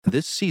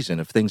This season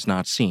of Things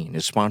Not Seen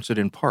is sponsored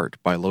in part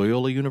by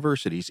Loyola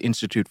University's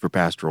Institute for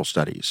Pastoral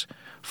Studies.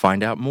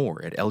 Find out more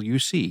at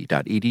luc.edu/IPS.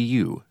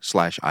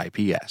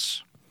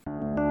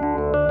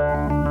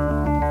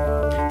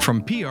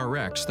 From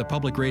PRX, the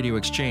Public Radio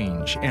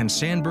Exchange, and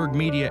Sandberg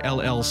Media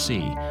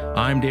LLC,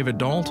 I'm David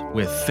Dalt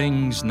with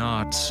Things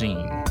Not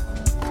Seen.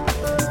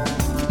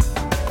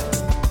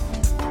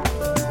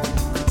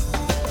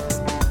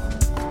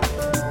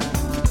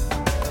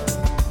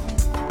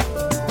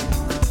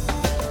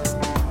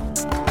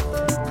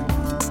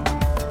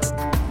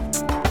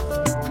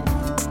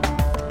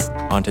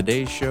 On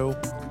today's show,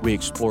 we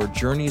explore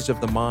journeys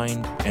of the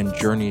mind and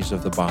journeys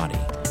of the body,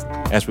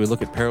 as we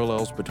look at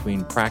parallels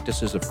between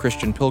practices of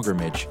Christian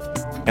pilgrimage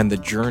and the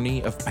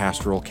journey of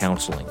pastoral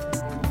counseling.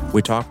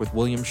 We talk with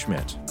William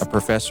Schmidt, a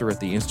professor at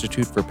the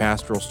Institute for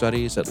Pastoral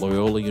Studies at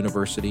Loyola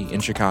University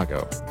in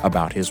Chicago,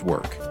 about his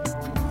work.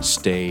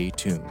 Stay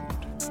tuned.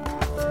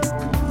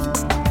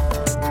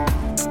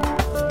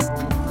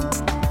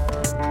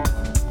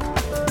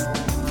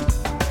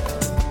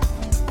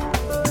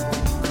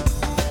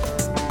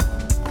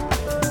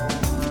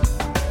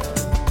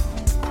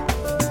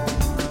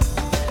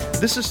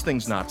 This is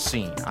Things Not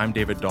Seen. I'm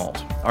David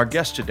Dalt. Our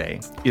guest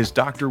today is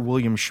Dr.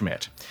 William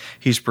Schmidt.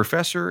 He's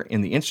professor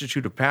in the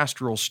Institute of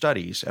Pastoral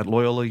Studies at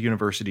Loyola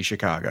University,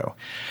 Chicago.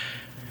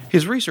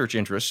 His research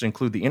interests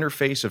include the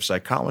interface of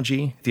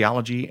psychology,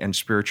 theology, and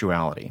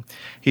spirituality.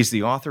 He's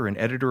the author and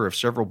editor of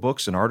several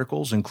books and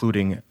articles,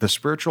 including The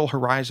Spiritual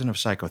Horizon of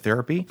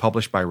Psychotherapy,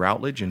 published by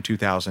Routledge in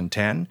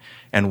 2010,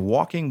 and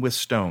Walking with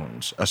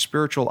Stones, A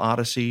Spiritual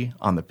Odyssey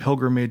on the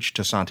Pilgrimage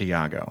to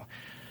Santiago.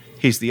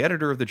 He's the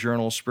editor of the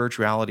journal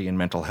Spirituality and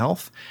Mental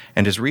Health,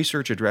 and his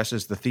research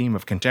addresses the theme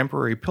of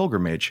contemporary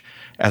pilgrimage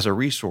as a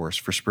resource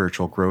for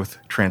spiritual growth,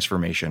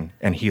 transformation,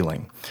 and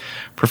healing.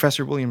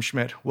 Professor William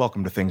Schmidt,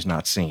 welcome to Things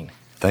Not Seen.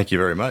 Thank you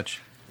very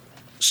much.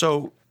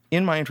 So,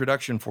 in my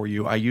introduction for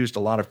you, I used a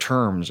lot of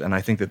terms, and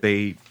I think that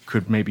they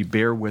could maybe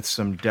bear with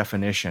some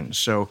definitions.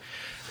 So,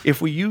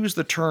 if we use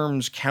the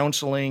terms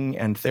counseling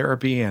and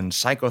therapy and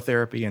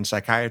psychotherapy and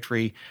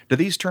psychiatry, do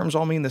these terms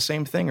all mean the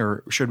same thing,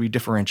 or should we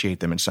differentiate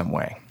them in some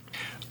way?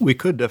 We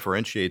could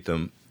differentiate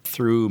them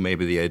through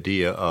maybe the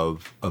idea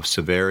of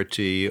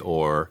severity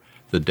or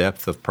the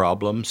depth of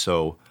problem.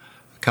 So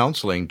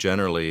counseling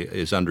generally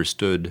is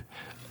understood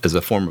as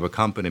a form of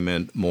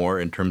accompaniment more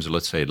in terms of,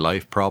 let's say,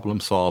 life problem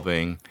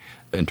solving,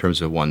 in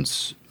terms of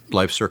one's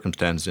life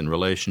circumstances in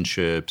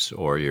relationships,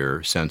 or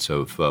your sense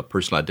of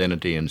personal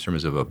identity in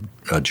terms of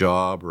a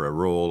job or a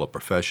role, a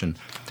profession.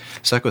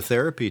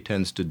 Psychotherapy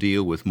tends to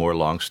deal with more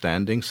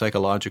long-standing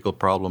psychological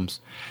problems,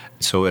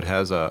 so it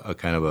has a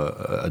kind of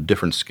a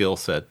different skill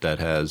set that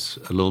has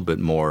a little bit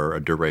more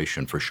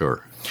duration for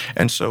sure.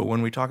 And so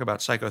when we talk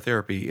about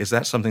psychotherapy, is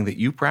that something that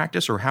you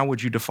practice, or how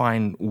would you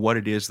define what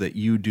it is that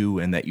you do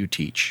and that you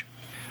teach?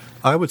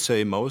 I would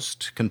say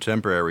most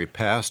contemporary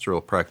pastoral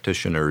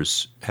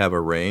practitioners have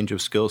a range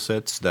of skill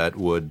sets that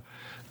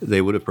they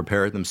would have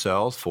prepared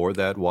themselves for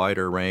that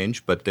wider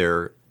range, but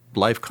their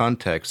life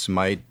context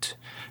might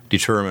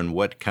determine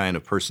what kind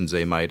of persons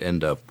they might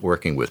end up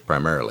working with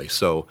primarily.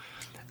 So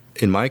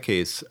in my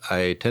case,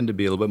 I tend to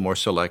be a little bit more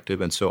selective,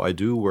 and so I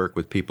do work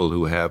with people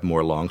who have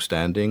more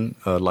long-standing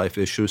life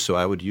issues, so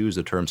I would use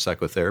the term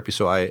psychotherapy.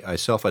 So I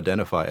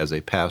self-identify as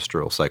a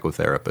pastoral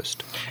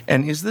psychotherapist.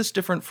 And is this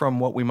different from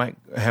what we might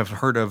have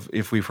heard of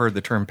if we've heard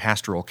the term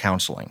pastoral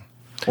counseling?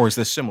 Or is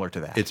this similar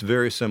to that? It's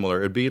very similar.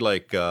 It'd be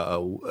like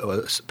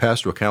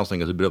pastoral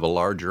counseling is a bit of a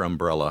larger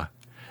umbrella,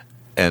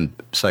 and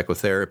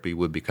psychotherapy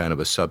would be kind of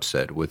a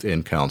subset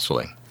within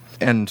counseling.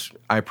 And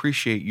I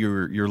appreciate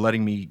you're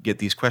letting me get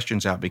these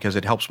questions out because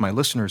it helps my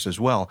listeners as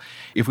well.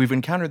 If we've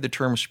encountered the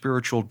term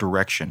spiritual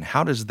direction,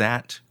 how does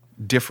that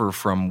differ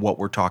from what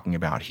we're talking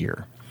about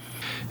here?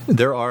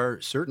 There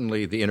are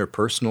certainly the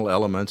interpersonal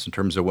elements in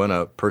terms of when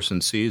a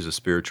person sees a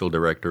spiritual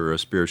director or a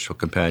spiritual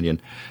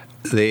companion.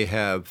 They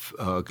have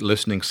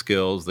listening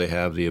skills, they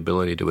have the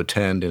ability to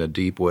attend in a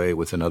deep way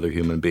with another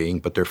human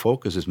being, but their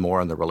focus is more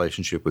on the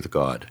relationship with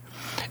God.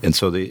 And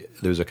so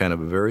there's a kind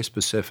of a very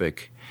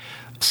specific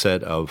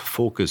set of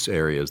focus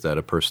areas that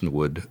a person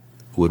would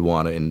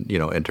want to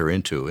enter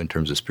into in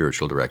terms of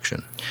spiritual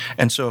direction.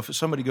 And so if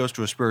somebody goes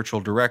to a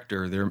spiritual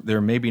director,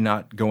 they're maybe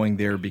not going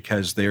there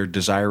because they're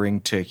desiring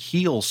to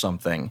heal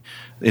something.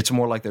 It's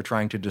more like they're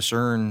trying to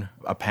discern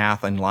a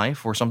path in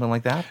life or something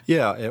like that?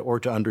 Yeah, or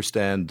to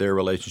understand their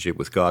relationship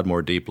with God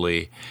more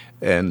deeply.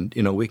 And,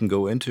 we can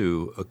go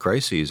into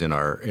crises in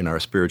our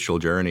spiritual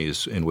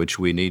journeys in which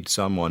we need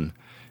someone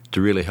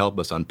to really help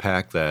us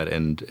unpack that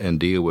and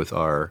deal with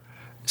our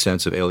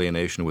sense of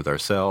alienation with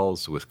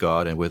ourselves, with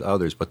God, and with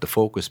others, but the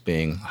focus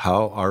being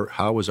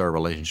how is our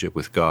relationship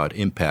with God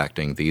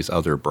impacting these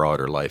other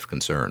broader life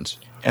concerns.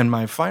 And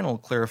my final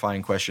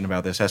clarifying question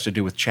about this has to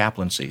do with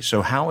chaplaincy.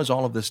 So how is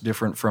all of this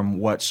different from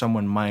what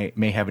someone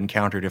may have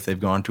encountered if they've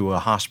gone to a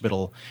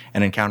hospital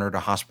and encountered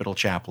a hospital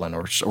chaplain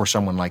or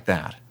someone like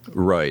that?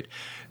 Right.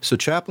 So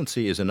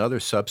chaplaincy is another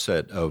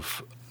subset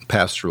of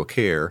pastoral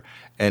care,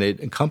 and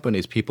it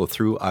accompanies people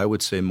through, I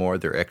would say, more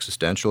their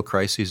existential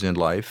crises in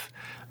life.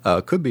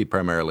 Could be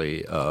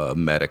primarily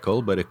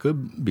medical, but it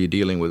could be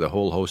dealing with a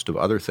whole host of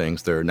other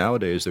things.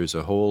 Nowadays, there's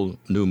a whole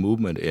new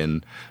movement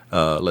in,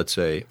 let's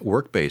say,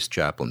 work-based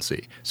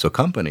chaplaincy. So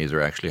companies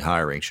are actually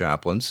hiring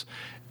chaplains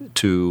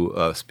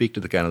to speak to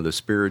the kind of the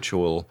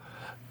spiritual,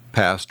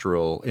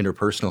 pastoral,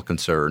 interpersonal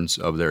concerns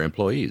of their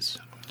employees.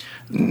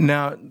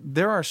 Now,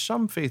 there are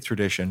some faith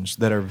traditions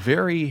that are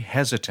very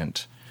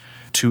hesitant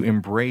to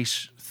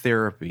embrace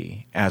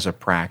therapy as a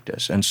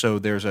practice. And so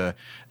there's a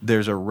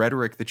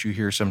rhetoric that you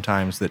hear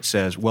sometimes that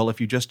says, well, if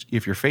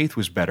your faith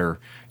was better,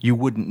 you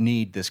wouldn't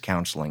need this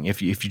counseling.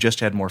 If you just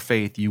had more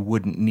faith, you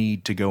wouldn't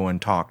need to go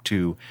and talk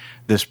to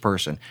this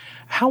person.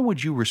 How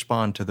would you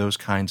respond to those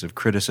kinds of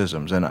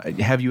criticisms? And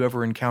have you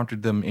ever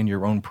encountered them in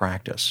your own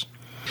practice?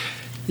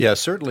 Yeah,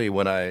 certainly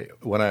when I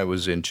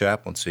was in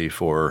chaplaincy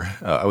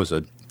I was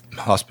a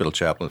hospital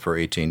chaplain for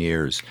 18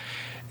 years.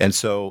 And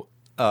so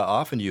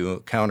often you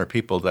encounter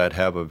people that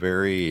have a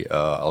very,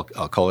 I'll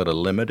call it a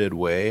limited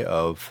way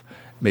of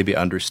maybe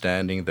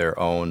understanding their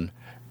own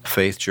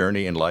faith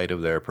journey in light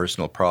of their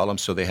personal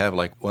problems. So they have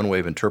like one way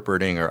of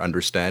interpreting or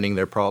understanding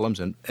their problems.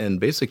 And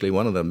basically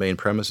one of the main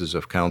premises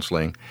of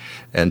counseling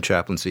and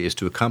chaplaincy is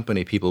to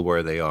accompany people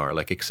where they are,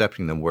 like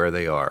accepting them where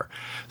they are.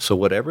 So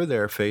whatever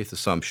their faith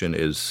assumption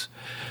is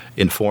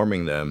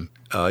informing them,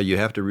 you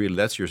have to really,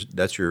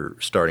 that's your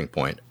starting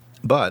point.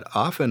 But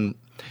often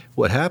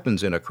what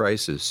happens in a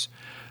crisis,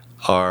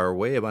 our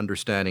way of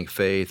understanding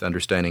faith,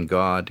 understanding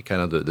God,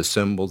 kind of the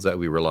symbols that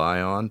we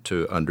rely on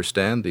to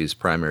understand these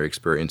primary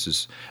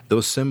experiences,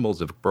 those symbols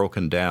have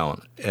broken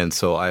down. And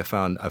so I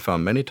found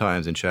many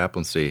times in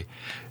chaplaincy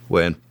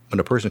when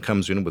a person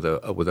comes in with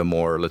a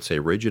more, let's say,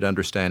 rigid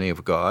understanding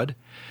of God,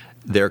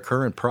 their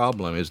current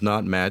problem is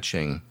not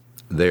matching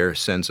their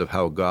sense of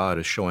how God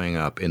is showing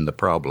up in the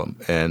problem.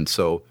 And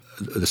so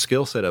the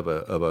skill set of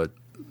a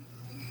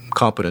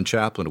competent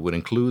chaplain would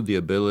include the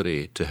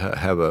ability to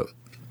have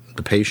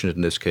the patient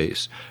in this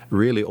case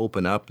really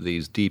open up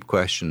these deep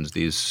questions,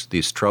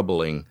 these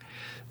troubling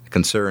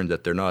concerns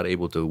that they're not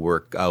able to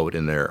work out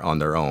on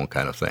their own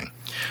kind of thing.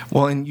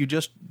 Well, and you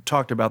just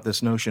talked about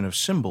this notion of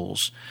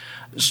symbols.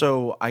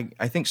 So I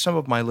think some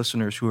of my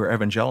listeners who are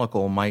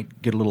evangelical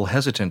might get a little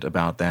hesitant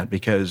about that,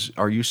 because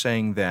are you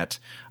saying that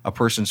a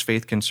person's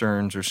faith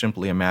concerns are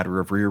simply a matter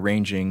of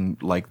rearranging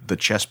like the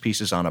chess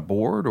pieces on a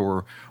board,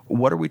 or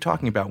what are we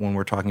talking about when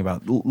we're talking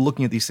about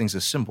looking at these things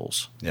as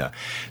symbols? Yeah.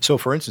 So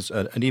for instance,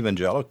 an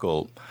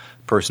evangelical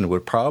person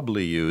would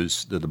probably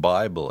use the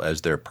Bible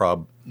as their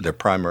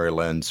primary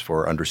lens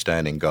for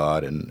understanding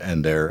God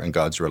and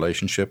God's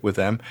relationship with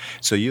them.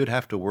 So you'd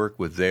have to work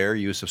with their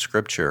use of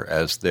Scripture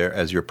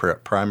as your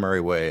primary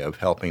way of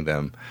helping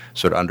them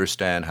sort of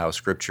understand how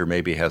Scripture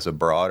maybe has a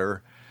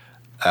broader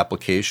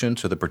application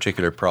to the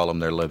particular problem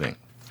they're living.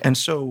 And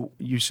so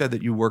you said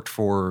that you worked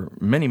for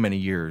many, many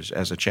years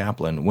as a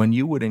chaplain. When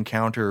you would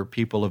encounter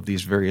people of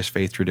these various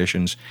faith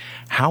traditions,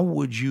 how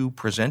would you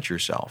present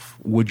yourself?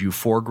 Would you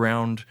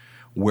foreground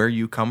where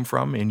you come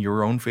from in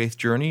your own faith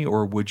journey,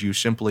 or would you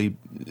simply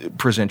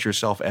present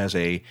yourself as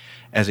a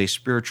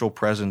spiritual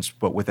presence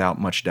but without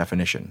much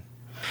definition?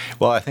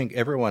 Well, I think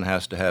everyone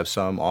has to have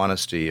some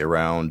honesty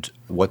around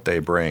what they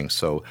bring.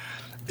 So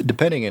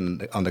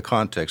depending on the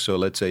context, so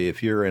let's say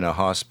if you're in a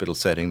hospital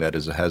setting that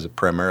has a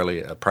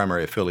primary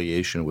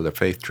affiliation with a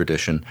faith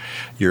tradition,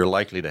 you're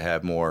likely to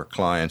have more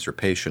clients or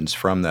patients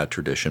from that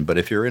tradition. But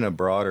if you're in a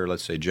broader,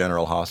 let's say,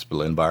 general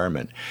hospital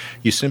environment,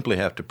 you simply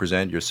have to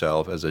present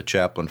yourself as a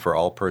chaplain for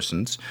all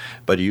persons,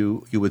 but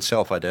you would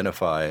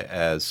self-identify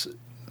as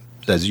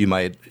you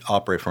might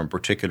operate from a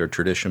particular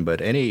tradition.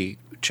 But any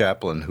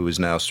chaplain who is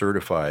now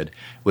certified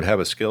would have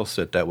a skill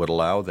set that would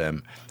allow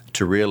them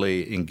to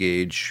really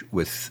engage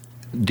with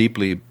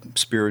deeply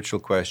spiritual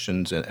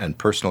questions and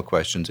personal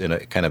questions in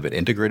a kind of an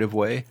integrative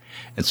way.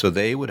 And so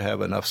they would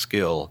have enough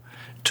skill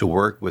to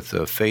work with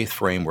the faith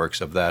frameworks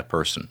of that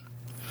person.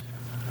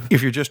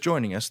 If you're just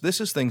joining us,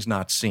 this is Things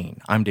Not Seen.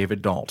 I'm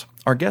David Dalt.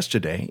 Our guest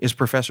today is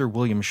Professor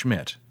William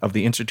Schmidt of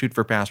the Institute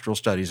for Pastoral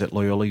Studies at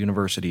Loyola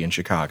University in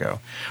Chicago.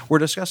 We're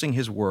discussing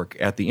his work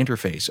at the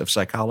interface of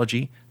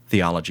psychology,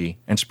 theology,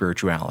 and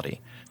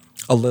spirituality.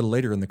 A little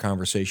later in the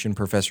conversation,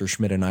 Professor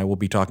Schmidt and I will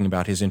be talking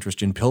about his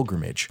interest in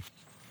pilgrimage.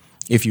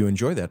 If you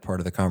enjoy that part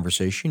of the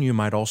conversation, you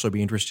might also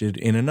be interested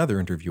in another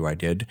interview I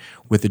did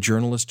with the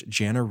journalist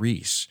Jana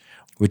Reese.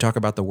 We talk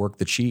about the work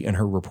that she and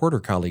her reporter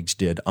colleagues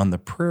did on the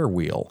prayer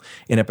wheel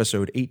in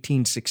episode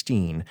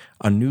 1816,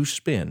 A New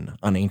Spin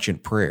on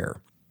Ancient Prayer.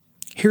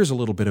 Here's a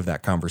little bit of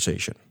that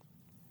conversation.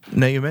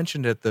 Now, you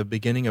mentioned at the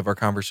beginning of our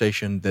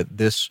conversation that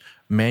this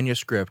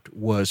manuscript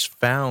was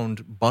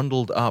found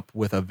bundled up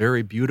with a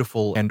very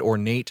beautiful and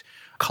ornate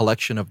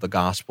collection of the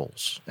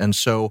Gospels. And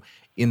so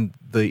in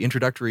the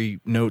introductory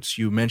notes,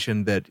 you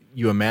mentioned that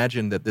you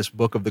imagined that this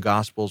book of the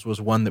Gospels was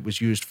one that was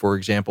used, for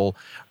example,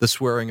 the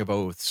swearing of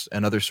oaths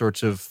and other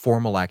sorts of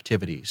formal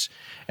activities.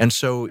 And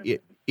so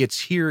it's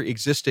here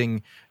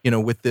existing,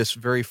 with this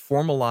very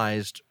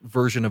formalized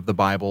version of the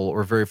Bible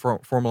or very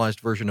formalized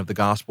version of the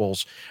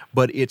Gospels,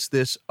 but it's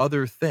this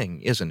other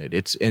thing, isn't it?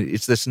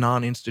 It's this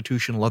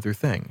non-institutional other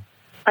thing.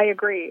 I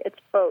agree. It's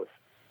both.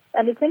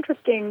 And it's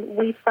interesting,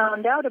 we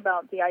found out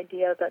about the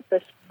idea that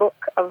this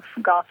book of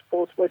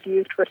Gospels was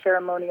used for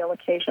ceremonial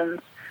occasions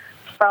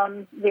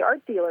from the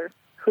art dealer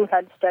who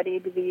had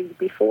studied these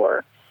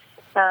before.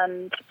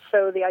 And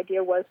so the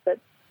idea was that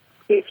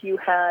if you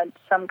had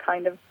some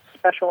kind of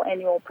special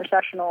annual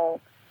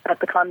processional at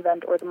the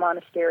convent or the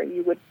monastery,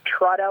 you would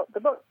trot out the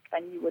book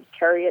and you would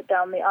carry it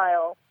down the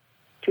aisle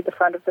to the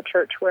front of the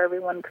church where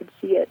everyone could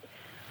see it.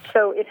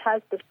 So it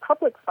has this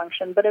public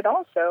function, but it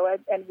also,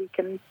 and we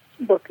can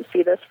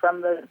see this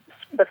from the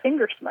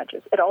finger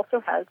smudges, it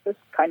also has this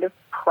kind of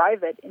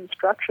private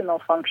instructional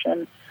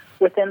function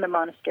within the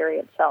monastery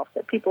itself,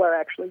 that people are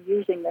actually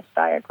using this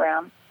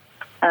diagram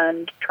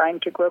and trying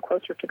to grow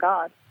closer to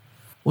God.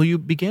 Well, you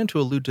began to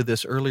allude to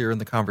this earlier in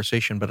the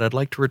conversation, but I'd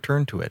like to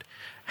return to it.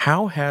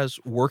 How has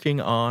working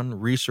on,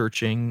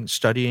 researching,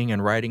 studying,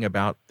 and writing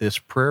about this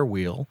prayer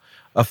wheel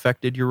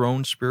affected your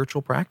own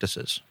spiritual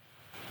practices?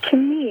 To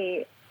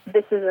me,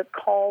 this is a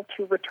call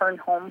to return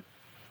home,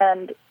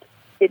 and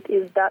it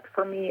is that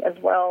for me as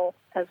well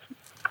as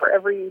for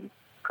every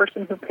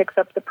person who picks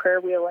up the prayer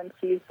wheel and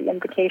sees the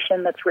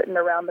invitation that's written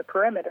around the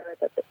perimeter,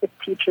 that it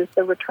teaches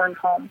the return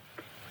home.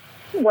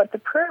 What the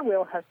prayer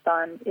wheel has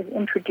done is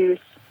introduce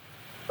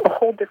a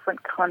whole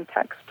different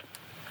context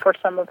for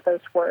some of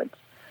those words.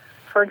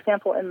 For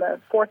example, in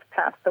the fourth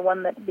path, the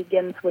one that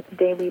begins with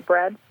daily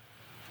bread,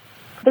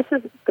 this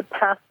is the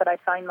path that I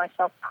find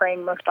myself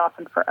praying most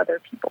often for other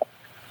people.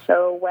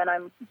 So when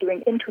I'm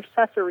doing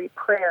intercessory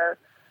prayer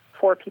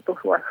for people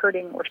who are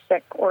hurting or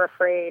sick or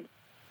afraid,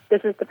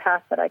 this is the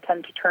path that I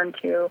tend to turn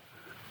to,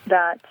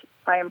 that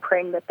I am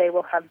praying that they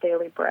will have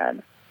daily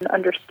bread. And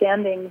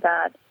understanding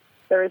that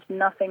there is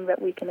nothing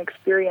that we can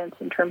experience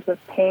in terms of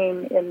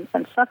pain and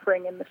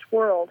suffering in this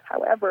world,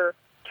 however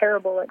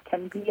terrible it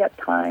can be at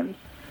times,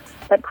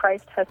 that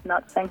Christ has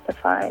not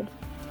sanctified.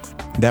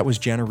 That was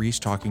Jana Reese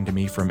talking to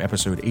me from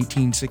episode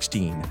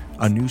 1816,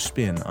 A New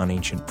Spin on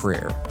Ancient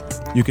Prayer.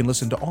 You can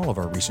listen to all of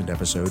our recent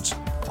episodes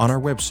on our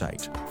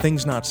website,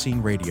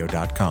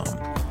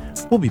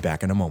 thingsnotseenradio.com. We'll be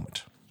back in a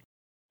moment.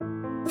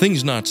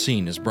 Things Not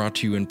Seen is brought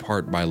to you in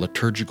part by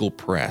Liturgical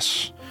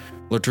Press.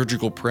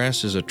 Liturgical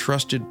Press is a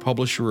trusted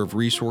publisher of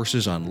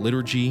resources on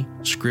liturgy,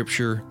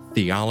 scripture,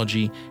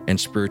 theology, and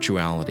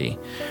spirituality.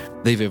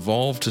 They've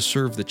evolved to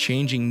serve the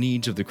changing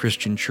needs of the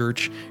Christian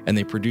church, and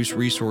they produce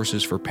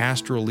resources for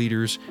pastoral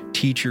leaders,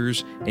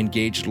 teachers,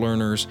 engaged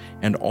learners,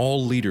 and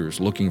all leaders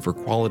looking for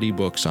quality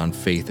books on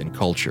faith and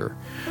culture.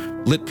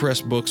 Lit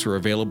Press books are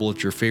available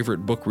at your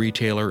favorite book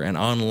retailer and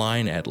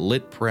online at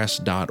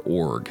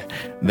litpress.org.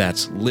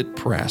 That's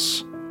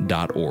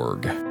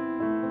litpress.org.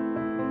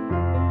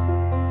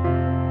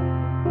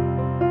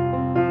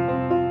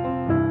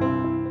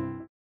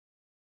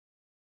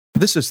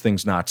 This is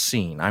Things Not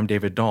Seen. I'm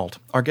David Dalt.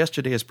 Our guest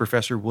today is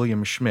Professor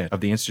William Schmidt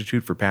of the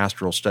Institute for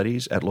Pastoral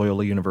Studies at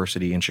Loyola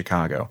University in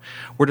Chicago.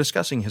 We're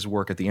discussing his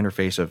work at the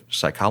interface of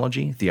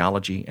psychology,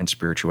 theology, and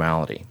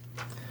spirituality.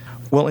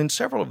 Well, in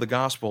several of the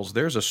Gospels,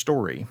 there's a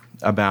story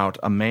about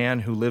a man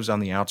who lives on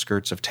the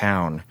outskirts of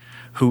town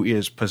who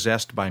is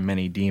possessed by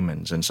many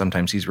demons, and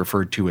sometimes he's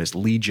referred to as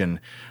Legion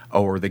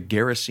or the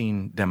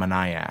Gerasene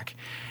demoniac.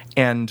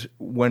 And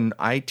when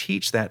I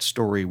teach that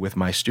story with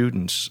my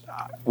students,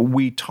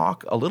 we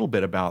talk a little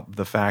bit about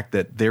the fact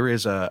that there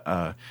is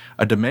a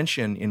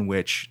dimension in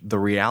which the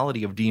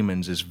reality of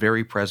demons is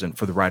very present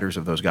for the writers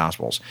of those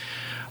Gospels.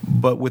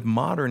 But with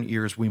modern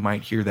ears, we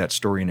might hear that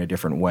story in a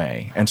different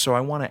way. And so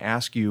I want to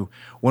ask you,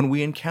 when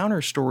we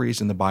encounter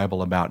stories in the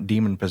Bible about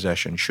demon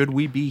possession, should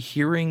we be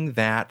hearing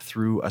that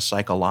through a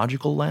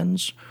psychological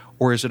lens?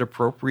 Or is it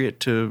appropriate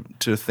to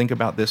think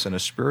about this in a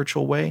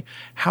spiritual way?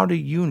 How do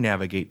you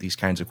navigate these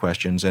kinds of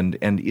questions, and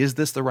is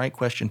this the right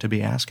question to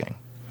be asking?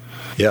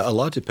 Yeah, a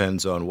lot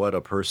depends on what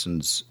a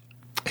person's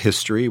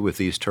history with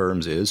these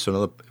terms is.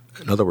 So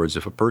in other words,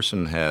 if a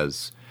person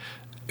has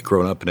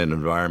grown up in an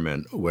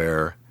environment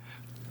where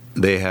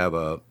they have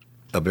a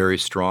very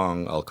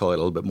strong, I'll call it a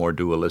little bit more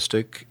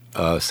dualistic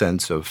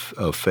sense of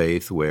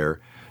faith, where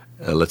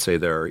let's say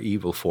there are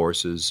evil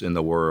forces in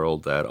the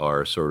world that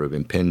are sort of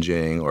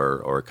impinging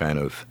or kind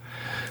of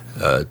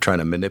trying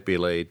to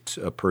manipulate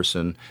a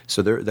person.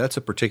 So that's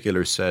a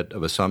particular set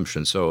of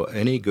assumptions. So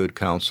any good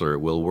counselor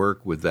will work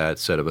with that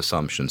set of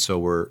assumptions. So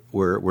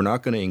we're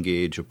not going to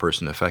engage a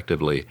person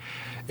effectively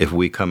if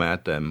we come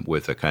at them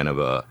with a kind of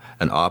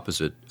an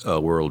opposite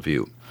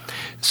worldview.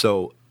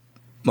 So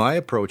my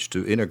approach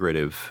to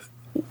integrative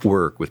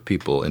work with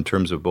people in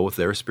terms of both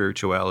their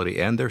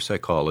spirituality and their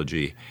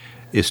psychology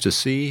is to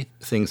see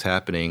things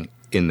happening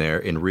in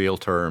real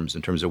terms,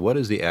 in terms of what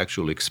is the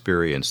actual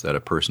experience that a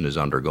person is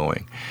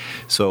undergoing.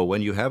 So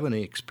when you have an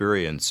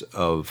experience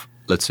of,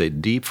 let's say,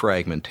 deep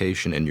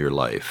fragmentation in your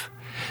life,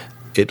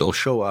 it'll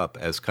show up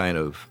as kind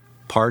of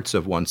parts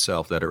of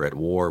oneself that are at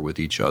war with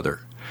each other.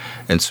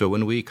 And so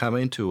when we come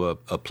into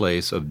a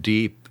place of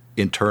deep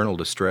internal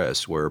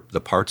distress, where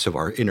the parts of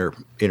our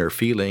inner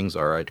feelings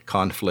are at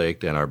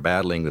conflict and are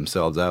battling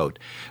themselves out,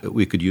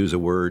 we could use a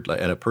word,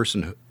 and a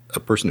person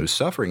who's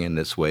suffering in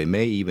this way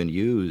may even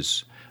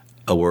use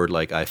a word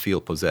like "I feel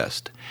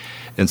possessed."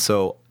 And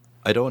so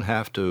I don't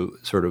have to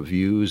sort of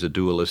use a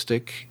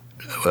dualistic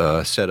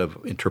set of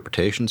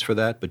interpretations for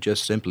that, but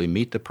just simply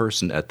meet the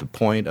person at the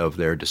point of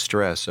their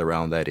distress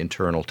around that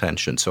internal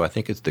tension. So I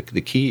think it's the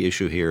key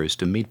issue here is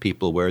to meet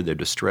people where their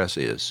distress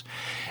is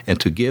and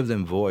to give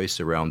them voice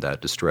around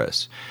that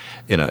distress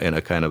in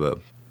a kind of a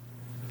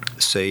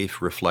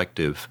safe,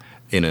 reflective,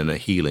 and in a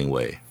healing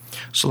way.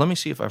 So let me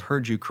see if I've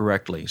heard you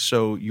correctly.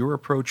 So your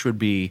approach would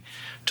be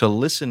to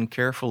listen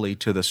carefully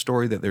to the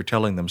story that they're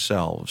telling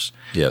themselves.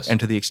 Yes. And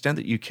to the extent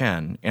that you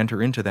can,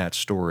 enter into that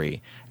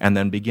story and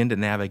then begin to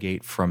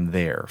navigate from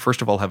there.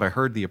 First of all, have I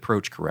heard the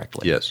approach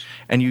correctly? Yes.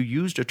 And you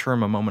used a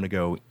term a moment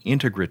ago,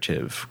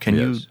 integrative. Can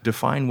you Yes.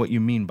 define what you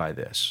mean by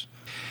this?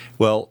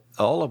 Well,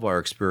 all of our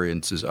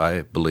experiences,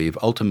 I believe,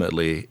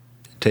 ultimately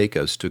take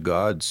us to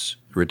God's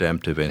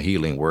redemptive and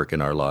healing work in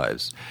our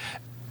lives.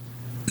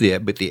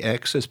 But the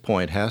access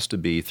point has to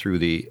be through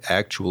the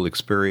actual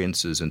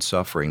experiences and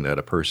suffering that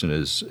a person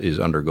is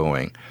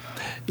undergoing.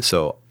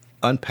 So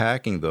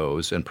unpacking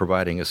those and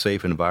providing a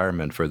safe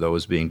environment for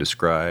those being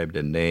described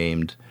and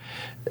named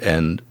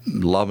and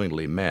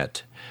lovingly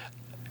met,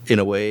 in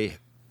a way,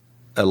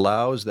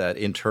 allows that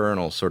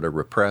internal sort of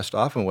repressed,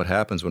 often what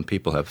happens when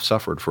people have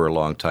suffered for a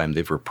long time,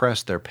 they've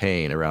repressed their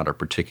pain around a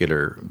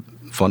particular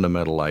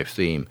fundamental life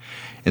theme.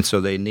 And so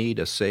they need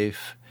a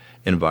safe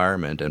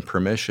environment and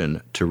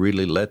permission to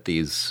really let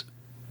these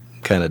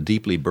kind of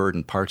deeply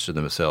burdened parts of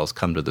themselves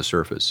come to the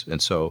surface.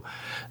 And so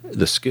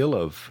the skill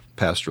of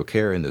pastoral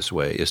care in this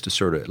way is to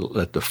sort of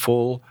let the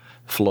full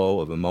flow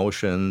of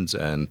emotions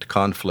and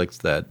conflicts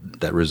that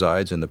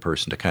resides in the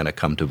person to kind of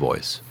come to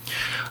voice.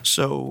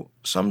 So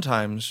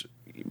sometimes,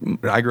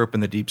 I grew up in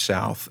the Deep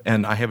South,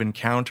 and I have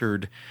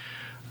encountered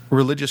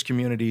religious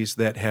communities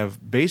that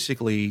have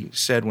basically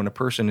said when a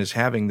person is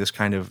having this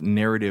kind of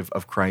narrative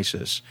of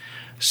crisis,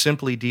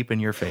 simply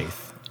deepen your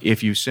faith.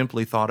 If you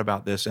simply thought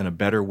about this in a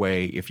better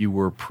way, if you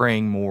were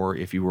praying more,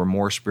 if you were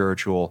more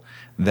spiritual,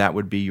 that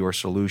would be your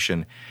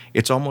solution.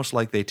 It's almost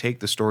like they take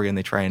the story and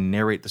they try and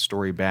narrate the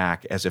story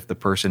back as if the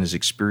person is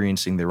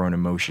experiencing their own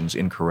emotions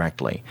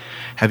incorrectly.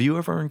 Have you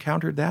ever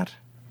encountered that?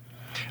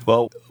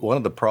 Well, one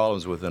of the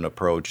problems with an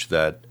approach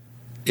that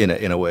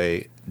in a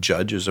way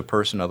judges a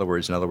person, in other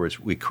words,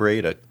 we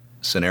create a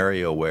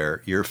scenario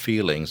where your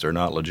feelings are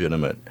not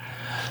legitimate.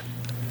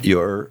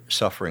 Your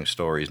suffering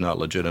story is not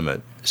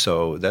legitimate.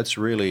 So that's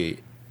really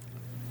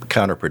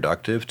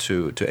counterproductive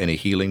to any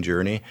healing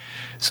journey.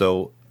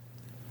 So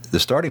the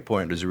starting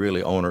point is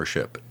really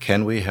ownership.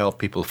 Can we help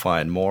people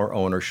find more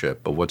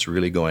ownership of what's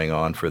really going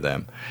on for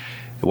them?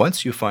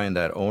 Once you find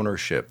that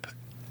ownership,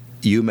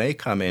 you may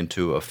come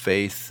into a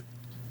faith,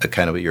 a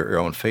kind of your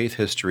own faith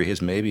history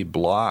has maybe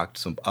blocked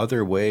some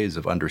other ways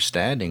of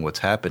understanding what's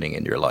happening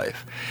in your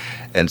life.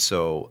 And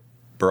so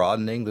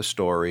broadening the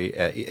story,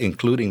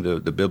 including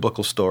the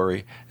biblical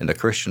story and the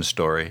Christian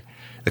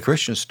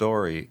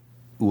story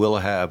will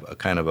have a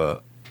kind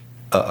of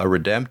a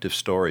redemptive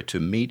story to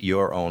meet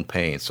your own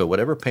pain. So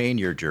whatever pain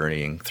you're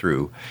journeying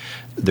through,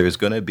 there's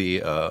going to be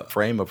a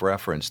frame of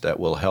reference that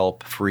will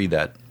help free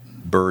that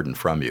burden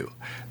from you.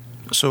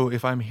 So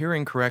if I'm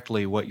hearing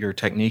correctly what your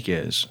technique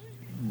is,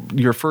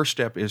 your first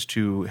step is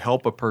to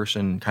help a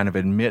person kind of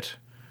admit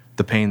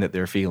the pain that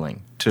they're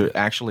feeling, to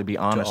actually be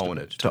honest,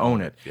 to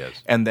own it,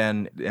 yes. and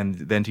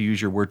then to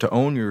use your word, to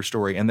own your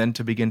story, and then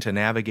to begin to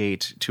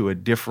navigate to a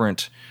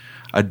different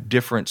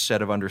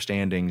set of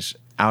understandings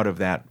out of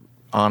that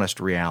honest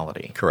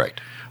reality.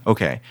 Correct.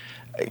 Okay.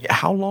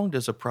 How long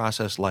does a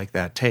process like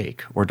that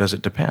take, or does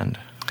it depend?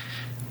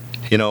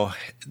 You know,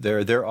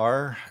 there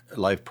are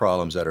life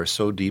problems that are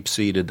so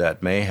deep-seated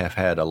that may have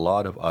had a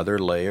lot of other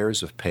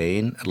layers of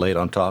pain laid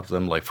on top of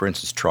them, like, for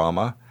instance,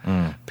 trauma.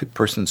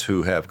 Persons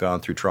who have gone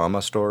through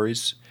trauma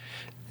stories,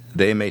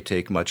 they may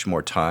take much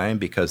more time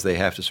because they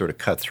have to sort of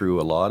cut through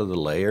a lot of the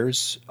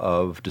layers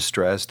of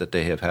distress that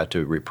they have had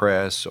to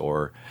repress,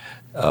 or,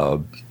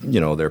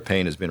 their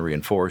pain has been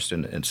reinforced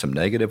in some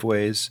negative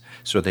ways,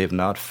 so they have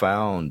not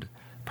found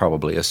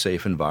probably a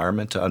safe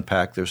environment to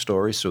unpack their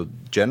story. So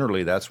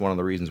generally, that's one of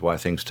the reasons why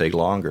things take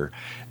longer,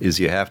 is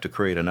you have to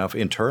create enough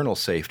internal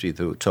safety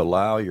to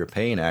allow your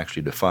pain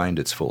actually to find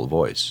its full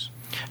voice.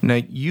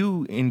 Now,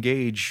 you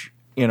engage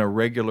in a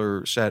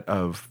regular set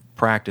of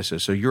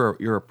practices, so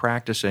you're a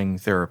practicing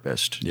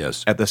therapist.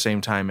 Yes. At the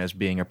same time as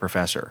being a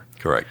professor.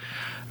 Correct.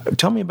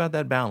 Tell me about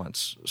that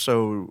balance.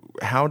 So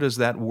how does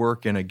that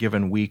work in a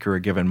given week or a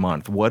given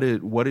month? What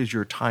is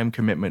your time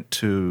commitment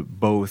to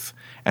both,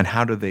 and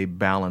how do they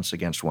balance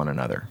against one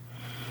another?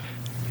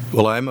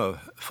 Well, I'm a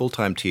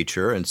full-time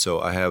teacher, and so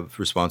I have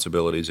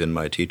responsibilities in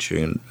my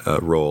teaching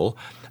role.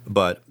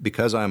 But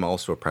because I'm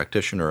also a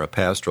practitioner, a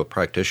pastoral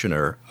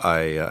practitioner,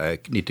 I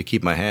need to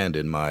keep my hand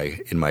in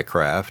my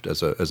craft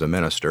as a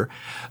minister,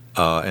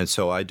 and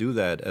so I do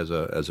that as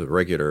a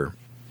regular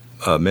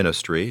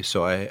ministry.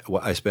 So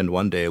I spend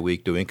one day a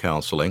week doing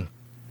counseling.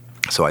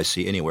 So I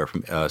see anywhere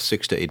from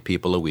 6 to 8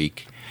 people a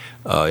week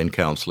in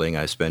counseling.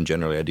 I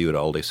do it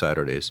all day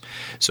Saturdays.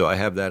 So I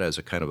have that as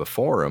a kind of a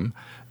forum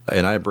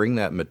And I bring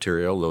that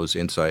material, those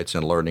insights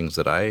and learnings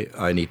that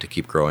I need to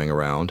keep growing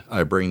around,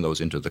 I bring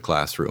those into the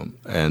classroom.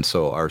 And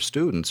so our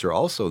students are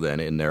also then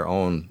in their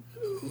own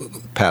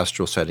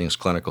pastoral settings,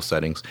 clinical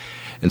settings.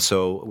 And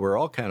so we're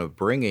all kind of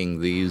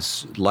bringing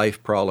these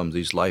life problems,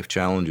 these life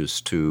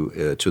challenges to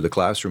the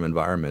classroom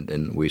environment,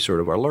 and we sort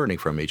of are learning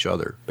from each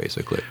other,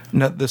 basically.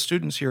 Now, the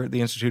students here at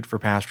the Institute for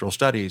Pastoral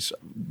Studies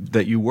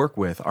that you work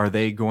with, are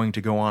they going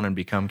to go on and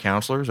become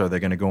counselors? Are they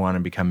going to go on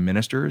and become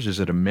ministers? Is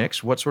it a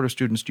mix? What sort of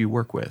students do you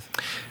work with?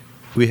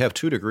 We have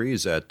 2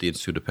 degrees at the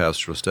Institute of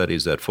Pastoral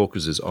Studies that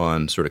focuses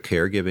on sort of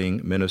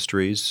caregiving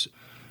ministries.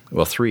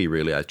 Well, 3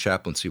 really.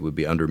 Chaplaincy would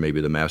be under maybe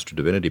the Master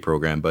Divinity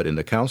program, but in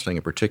the counseling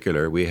in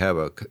particular, we have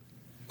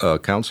a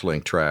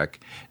counseling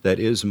track that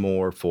is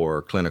more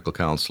for clinical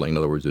counseling. In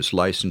other words, there's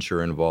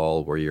licensure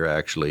involved where you're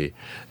actually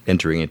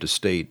entering into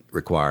state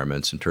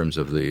requirements in terms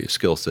of the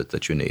skill set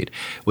that you need.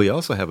 We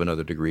also have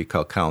another degree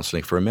called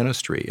Counseling for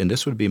Ministry, and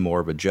this would be more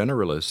of a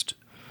generalist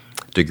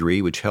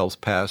degree which helps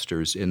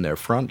pastors in their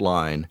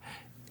frontline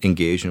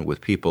engagement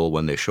with people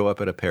when they show up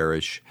at a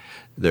parish,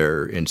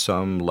 they're in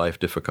some life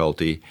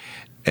difficulty,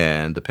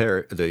 and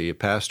the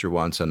pastor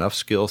wants enough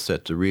skill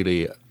set to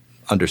really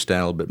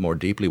understand a little bit more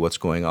deeply what's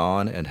going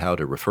on and how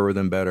to refer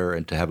them better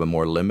and to have a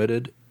more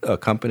limited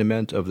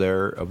accompaniment of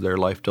their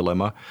life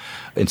dilemma.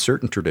 In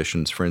certain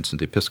traditions, for instance,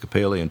 the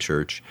Episcopalian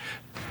Church,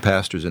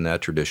 pastors in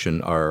that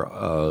tradition are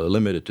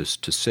limited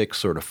to 6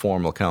 sort of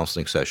formal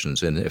counseling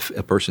sessions. And if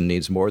a person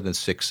needs more than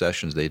 6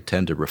 sessions, they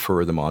tend to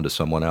refer them on to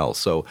someone else.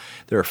 So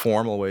there are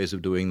formal ways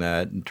of doing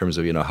that in terms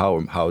of,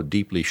 how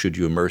deeply should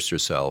you immerse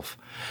yourself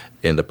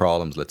in the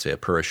problems, let's say, a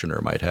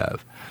parishioner might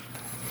have.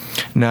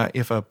 Now,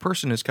 if a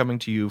person is coming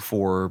to you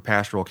for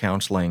pastoral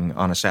counseling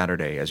on a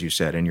Saturday, as you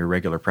said, in your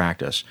regular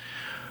practice,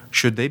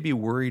 should they be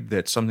worried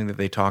that something that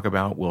they talk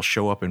about will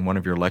show up in one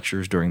of your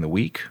lectures during the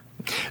week?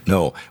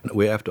 No.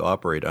 We have to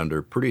operate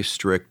under pretty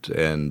strict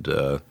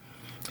and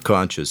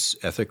conscious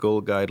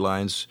ethical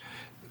guidelines,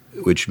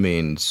 which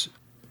means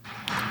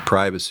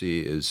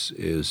privacy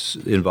is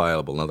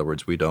inviolable. In other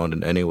words, we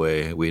don't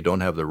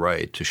have the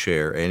right to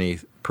share any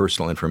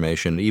personal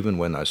information. Even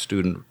when a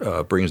student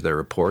brings their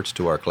reports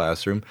to our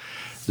classroom,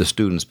 the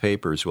students'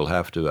 papers will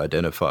have to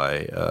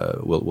identify,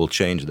 we'll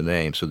change the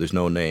name, so there's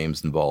no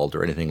names involved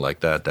or anything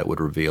like that that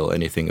would reveal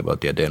anything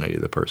about the identity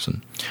of the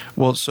person.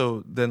 Well,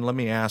 so then let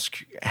me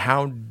ask,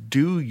 how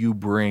do you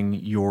bring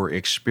your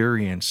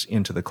experience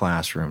into the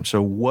classroom?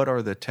 So what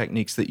are the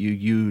techniques that you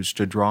use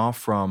to draw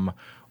from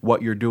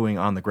what you're doing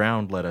on the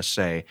ground, let us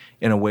say,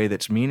 in a way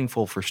that's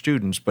meaningful for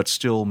students but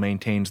still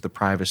maintains the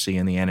privacy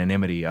and the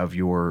anonymity of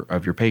your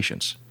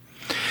patients?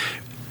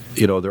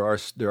 There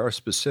are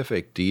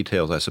specific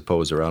details, I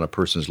suppose, around a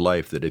person's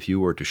life that if you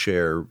were to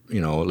share,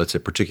 let's say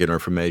particular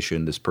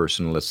information, this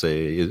person, let's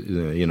say,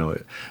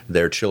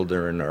 their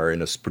children are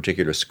in a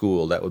particular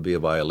school, that would be a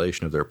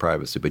violation of their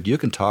privacy. But you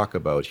can talk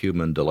about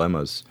human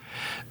dilemmas,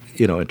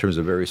 in terms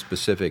of very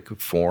specific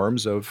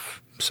forms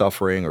of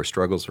suffering or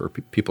struggles or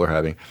people are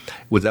having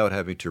without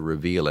having to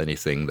reveal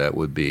anything that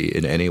would be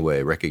in any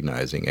way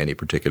recognizing any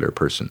particular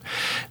person.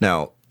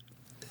 Now,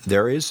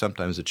 there is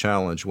sometimes a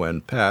challenge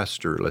when let's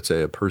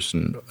say a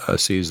person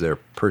sees their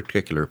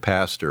particular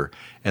pastor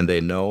and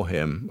they know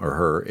him or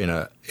her in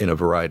a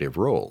variety of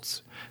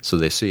roles. So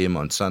they see him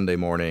on Sunday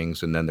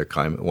mornings and then they're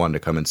wanting to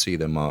come and see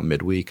them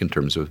midweek in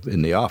terms of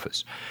in the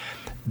office.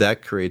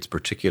 That creates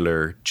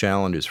particular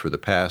challenges for the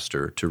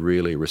pastor to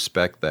really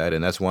respect that,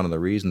 and that's one of the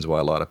reasons why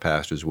a lot of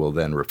pastors will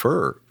then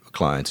refer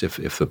clients.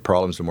 If the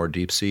problems are more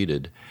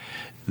deep-seated,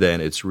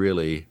 then it's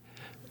really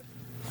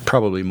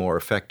probably more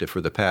effective for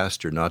the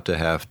pastor not to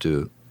have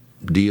to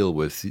deal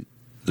with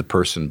the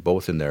person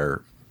both in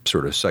their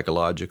sort of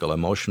psychological,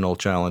 emotional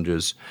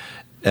challenges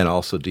and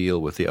also deal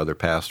with the other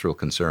pastoral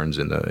concerns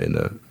in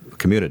the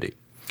community.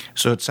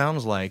 So it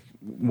sounds like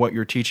what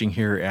you're teaching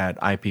here at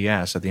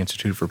IPS, at the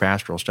Institute for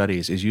Pastoral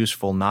Studies, is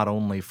useful not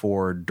only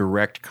for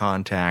direct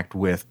contact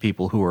with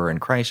people who are in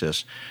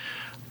crisis,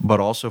 but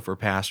also for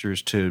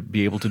pastors to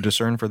be able to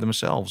discern for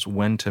themselves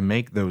when to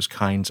make those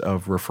kinds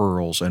of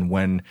referrals and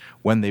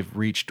when they've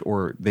reached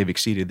or they've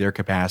exceeded their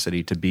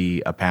capacity to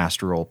be a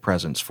pastoral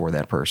presence for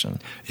that person.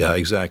 Yeah,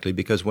 exactly.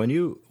 Because when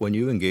you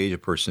engage a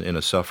person in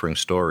a suffering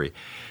story,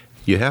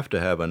 you have to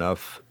have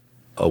enough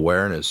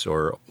awareness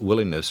or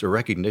willingness or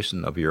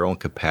recognition of your own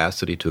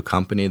capacity to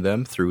accompany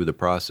them through the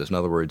process. In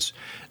other words,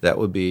 that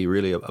would be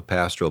really a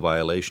pastoral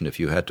violation if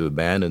you had to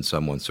abandon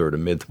someone sort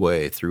of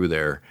midway through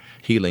their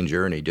healing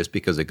journey just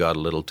because it got a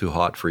little too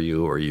hot for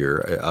you or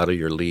you're out of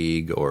your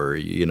league or,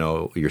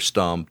 you're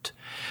stumped.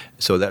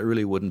 So that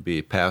really wouldn't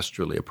be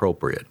pastorally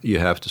appropriate. You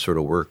have to sort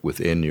of work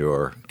within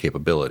your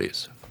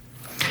capabilities.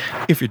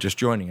 If you're just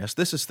joining us,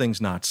 this is Things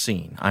Not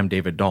Seen. I'm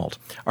David Dalt.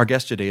 Our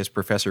guest today is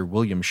Professor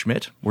William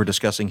Schmidt. We're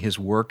discussing his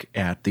work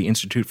at the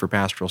Institute for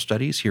Pastoral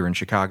Studies here in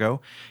Chicago.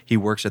 He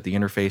works at the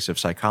interface of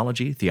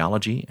psychology,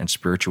 theology, and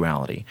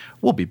spirituality.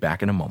 We'll be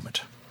back in a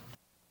moment.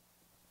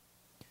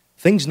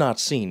 Things Not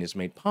Seen is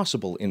made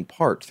possible in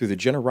part through the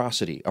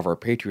generosity of our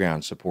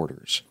Patreon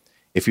supporters.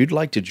 If you'd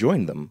like to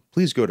join them,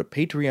 please go to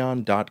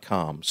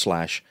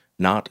patreon.com/notSeen.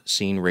 Not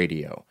Seen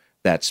Radio.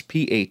 That's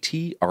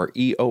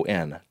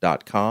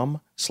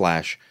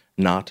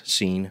patreon.com/Not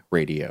Seen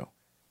Radio.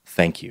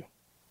 Thank you.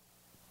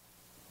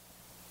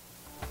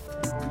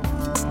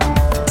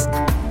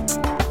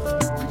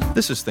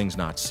 This is Things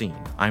Not Seen.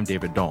 I'm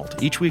David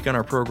Dalt. Each week on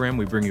our program,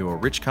 we bring you a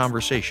rich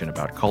conversation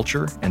about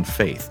culture and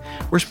faith.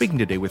 We're speaking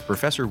today with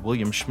Professor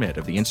William Schmidt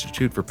of the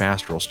Institute for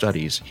Pastoral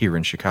Studies here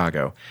in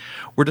Chicago.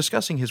 We're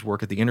discussing his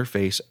work at the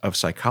interface of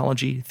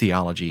psychology,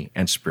 theology,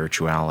 and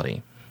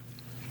spirituality.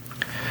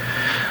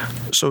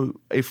 So,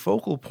 a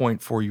focal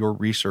point for your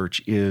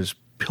research is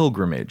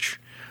pilgrimage.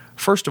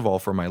 First of all,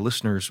 for my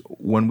listeners,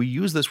 when we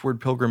use this word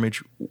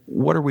pilgrimage,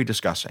 what are we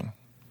discussing?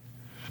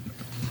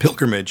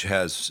 Pilgrimage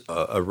has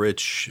a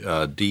rich,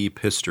 deep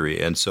history,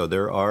 and so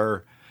there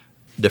are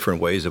different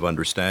ways of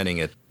understanding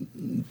it.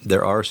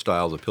 There are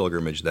styles of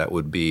pilgrimage that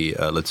would be,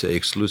 let's say,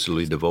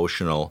 exclusively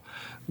devotional,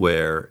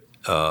 where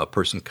a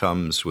person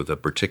comes with a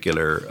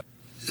particular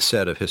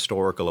set of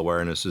historical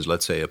awarenesses.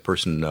 Let's say a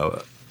person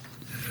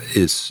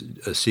is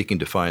seeking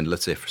to find,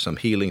 let's say, for some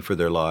healing for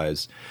their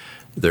lives.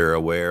 They're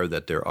aware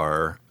that there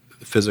are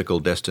physical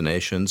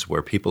destinations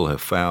where people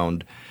have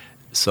found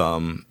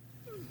some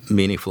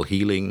meaningful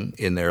healing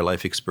in their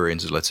life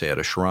experiences, let's say at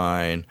a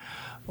shrine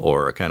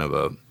or a kind of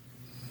a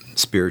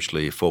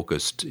spiritually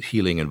focused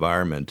healing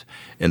environment,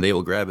 and they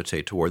will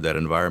gravitate toward that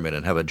environment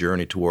and have a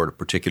journey toward a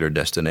particular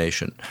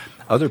destination.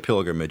 Other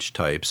pilgrimage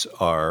types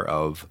are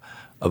of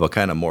a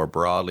kind of more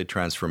broadly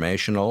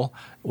transformational,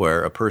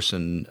 where a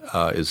person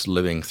is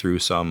living through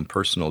some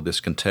personal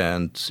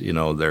discontent.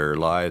 Their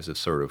lives have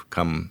sort of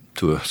come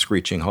to a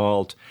screeching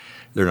halt.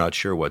 They're not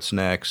sure what's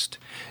next.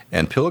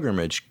 And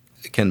pilgrimage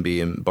can be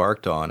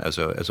embarked on as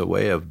a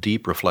way of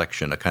deep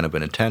reflection, a kind of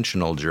an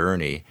intentional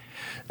journey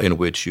in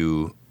which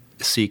you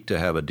seek to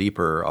have a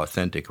deeper,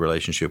 authentic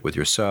relationship with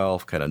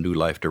yourself, kind of new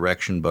life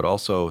direction, but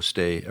also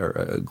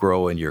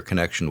grow in your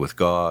connection with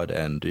God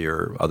and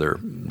your other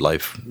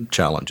life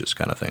challenges,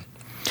 kind of thing.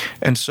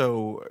 And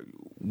so,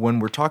 when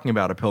we're talking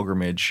about a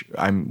pilgrimage,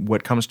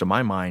 what comes to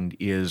my mind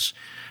is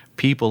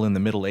people in the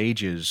Middle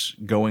Ages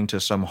going to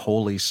some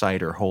holy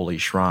site or holy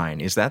shrine.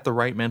 Is that the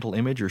right mental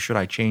image, or should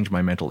I change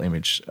my mental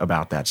image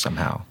about that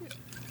somehow?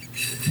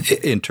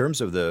 In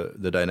terms of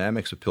the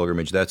dynamics of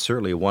pilgrimage, that's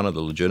certainly one of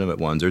the legitimate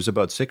ones. There's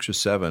about 6 or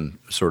 7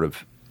 sort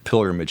of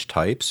pilgrimage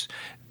types,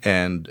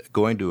 and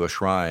going to a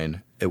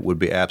shrine, it would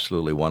be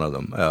absolutely one of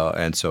them.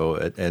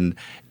 And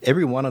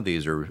every one of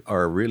these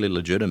are really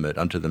legitimate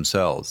unto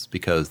themselves,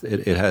 because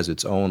it has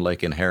its own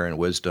inherent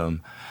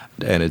wisdom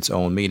and its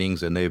own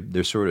meanings, and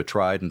they're sort of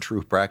tried and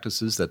true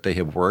practices that they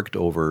have worked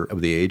over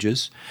the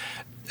ages.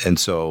 And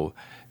so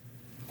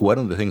one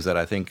of the things that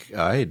I think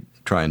I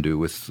try and do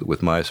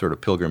with my sort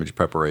of pilgrimage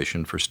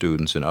preparation for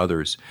students and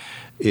others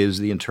is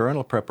the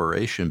internal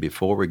preparation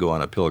before we go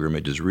on a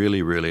pilgrimage is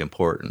really, really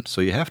important. So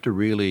you have to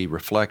really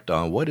reflect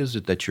on what is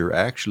it that you're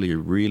actually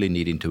really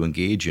needing to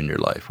engage in your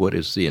life. What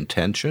is the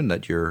intention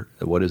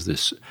what is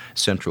this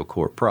central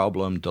core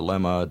problem,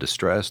 dilemma,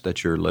 distress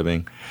that you're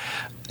living,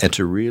 and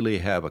to really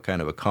have a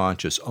kind of a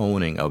conscious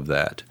owning of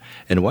that.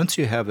 And once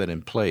you have that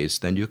in place,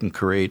 then you can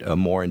create a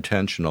more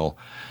intentional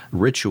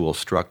ritual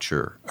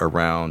structure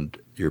around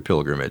your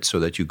pilgrimage, so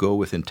that you go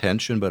with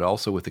intention, but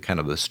also with the kind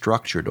of the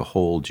structure to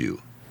hold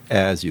you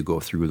as you go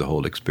through the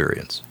whole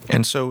experience.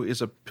 And so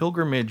is a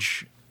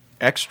pilgrimage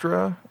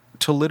extra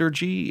to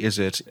liturgy? Is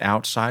it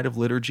outside of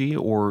liturgy?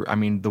 Or,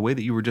 the way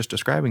that you were just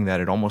describing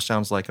that, it almost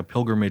sounds like a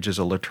pilgrimage is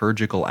a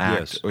liturgical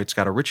act. Yes. It's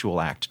got a ritual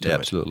act to it.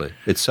 Absolutely.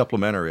 It's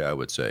supplementary, I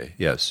would say,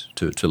 yes,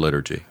 to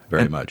liturgy,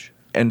 very much.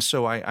 And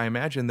so I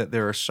imagine that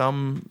there are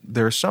some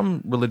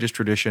religious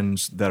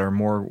traditions that are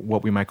more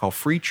what we might call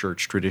free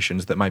church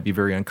traditions that might be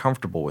very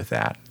uncomfortable with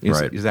that.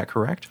 Right. Is that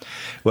correct?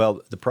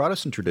 Well, the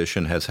Protestant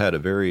tradition has had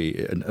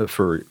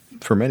for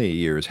many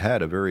years,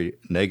 had a very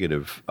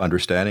negative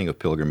understanding of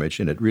pilgrimage,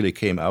 and it really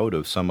came out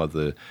of some of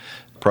the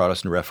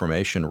Protestant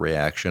Reformation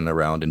reaction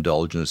around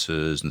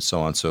indulgences and so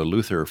on. So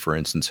Luther, for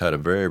instance, had a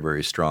very,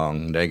 very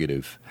strong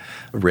negative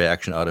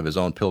reaction out of his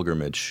own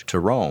pilgrimage to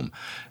Rome.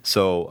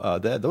 So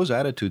those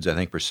attitudes, I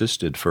think,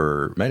 persisted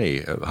for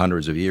many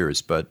hundreds of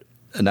years. But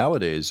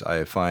nowadays,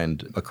 I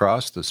find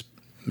across this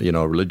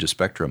religious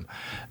spectrum,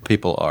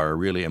 people are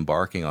really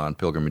embarking on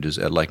pilgrimages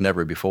like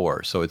never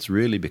before. So it's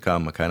really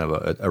become a kind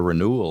of a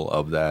renewal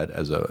of that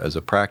as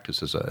a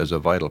practice, as a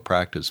vital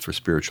practice for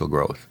spiritual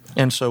growth.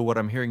 And so what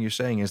I'm hearing you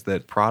saying is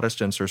that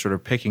Protestants are sort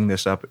of picking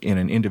this up in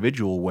an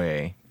individual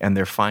way, and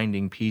they're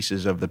finding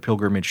pieces of the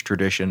pilgrimage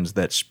traditions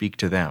that speak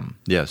to them.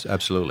 Yes,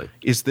 absolutely.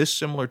 Is this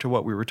similar to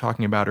what we were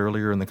talking about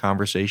earlier in the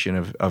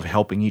conversation of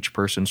helping each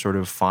person sort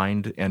of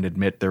find and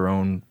admit their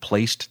own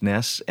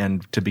placedness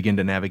and to begin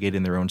to navigate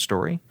in their own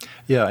story?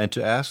 Yeah, and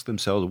to ask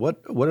themselves,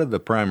 what are the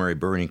primary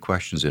burning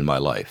questions in my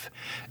life?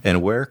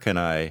 And where can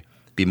I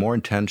be more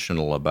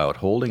intentional about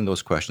holding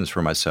those questions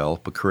for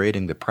myself, but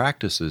creating the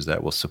practices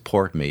that will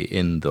support me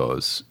in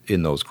those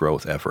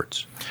growth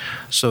efforts?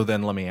 So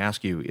then let me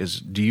ask you,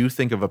 do you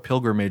think of a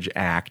pilgrimage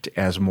act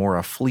as more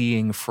a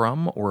fleeing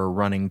from or a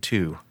running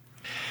to?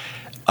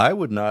 I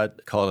would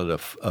not call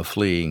it a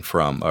fleeing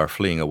from or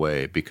fleeing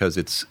away, because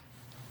it's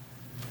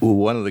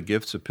one of the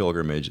gifts of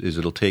pilgrimage is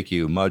it'll take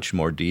you much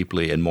more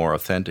deeply and more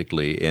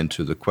authentically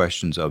into the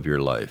questions of your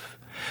life.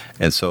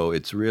 And so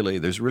there's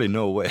really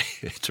no way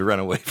to run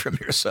away from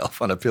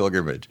yourself on a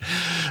pilgrimage,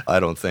 I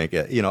don't think.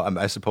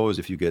 I suppose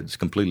if you get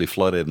completely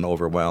flooded and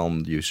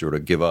overwhelmed, you sort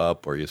of give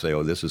up, or you say,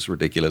 oh, this is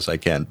ridiculous, I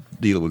can't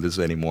deal with this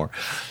anymore.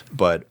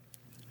 But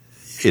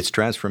its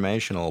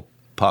transformational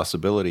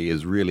possibility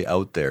is really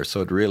out there.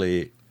 So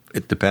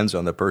it depends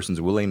on the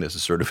person's willingness to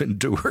sort of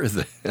endure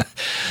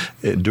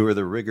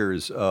the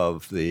rigors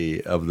of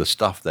the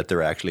stuff that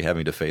they're actually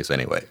having to face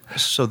anyway.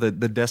 So the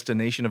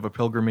destination of a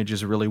pilgrimage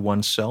is really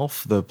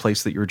oneself. The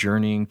place that you're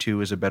journeying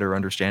to is a better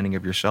understanding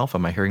of yourself.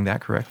 Am I hearing that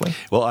correctly?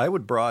 Well, I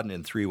would broaden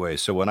in three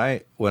ways. So when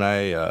I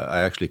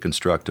actually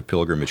construct a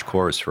pilgrimage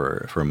course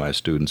for my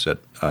students at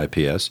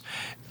IPS,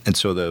 and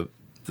so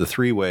the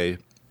three-way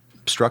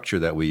structure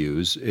that we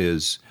use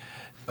is,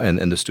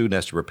 and the student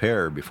has to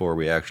prepare before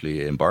we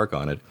actually embark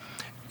on it,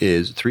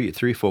 is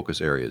three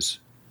focus areas: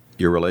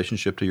 your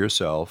relationship to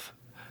yourself,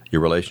 your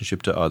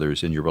relationship to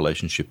others, and your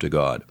relationship to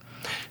God.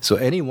 So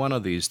any one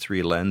of these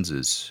three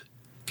lenses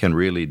can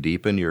really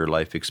deepen your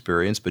life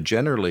experience, but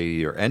generally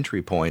your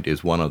entry point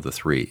is one of the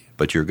three,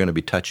 but you're going to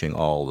be touching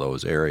all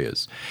those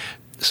areas.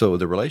 So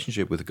the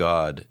relationship with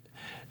God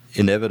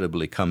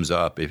inevitably comes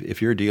up.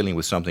 If you're dealing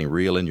with something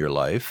real in your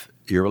life,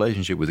 your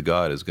relationship with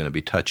God is going to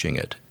be touching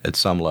it at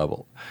some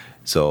level.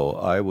 So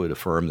I would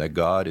affirm that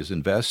God is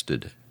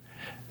invested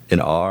in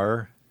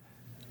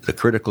the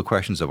critical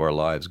questions of our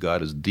lives.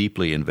 God is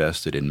deeply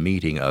invested in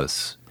meeting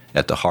us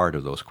at the heart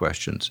of those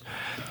questions.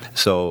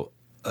 So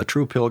a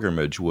true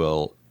pilgrimage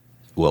will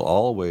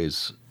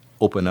always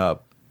open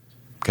up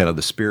kind of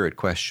the spirit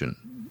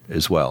question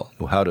as well.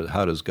 How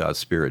does God's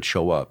Spirit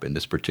show up in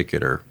this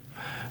particular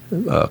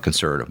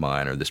concern of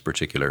mine, or this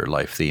particular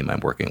life theme I'm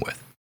working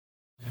with?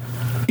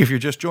 If you're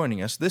just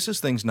joining us, this is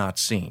Things Not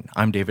Seen.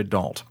 I'm David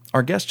Dalt.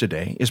 Our guest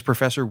today is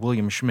Professor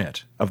William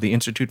Schmidt of the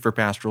Institute for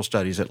Pastoral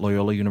Studies at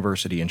Loyola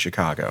University in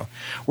Chicago.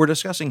 We're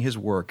discussing his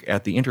work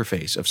at the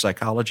interface of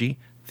psychology,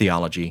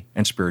 theology,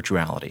 and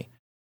spirituality.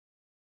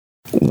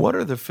 What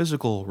are the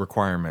physical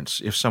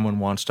requirements if someone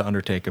wants to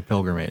undertake a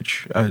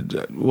pilgrimage?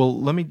 Well,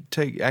 let me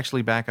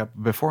actually back up.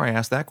 Before I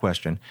ask that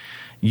question,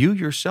 you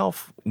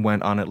yourself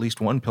went on at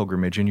least one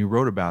pilgrimage, and you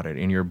wrote about it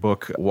in your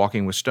book,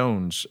 Walking with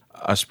Stones,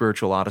 A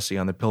Spiritual Odyssey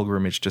on the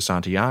Pilgrimage to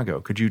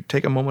Santiago. Could you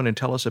take a moment and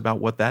tell us about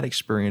what that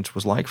experience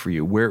was like for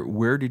you?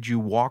 Where did you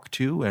walk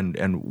to,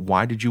 and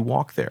why did you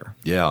walk there?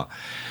 Yeah.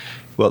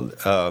 Well,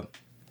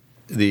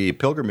 the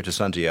pilgrimage to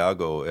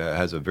Santiago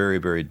has a very,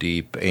 very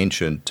deep,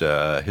 ancient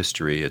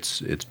history. It's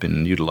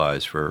been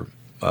utilized for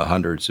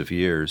hundreds of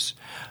years,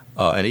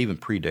 and even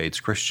predates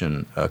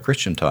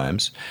Christian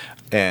times.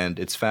 And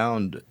it's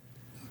found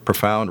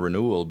profound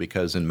renewal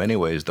because, in many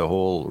ways, the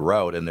whole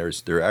route, and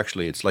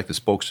it's like the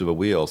spokes of a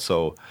wheel.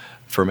 So,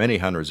 for many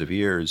hundreds of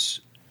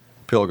years,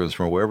 pilgrims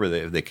from wherever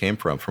they came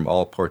from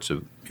all parts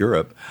of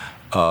Europe,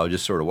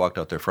 just sort of walked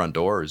out their front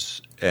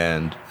doors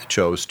and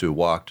chose to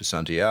walk to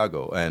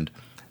Santiago. And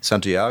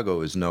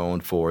Santiago is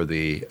known for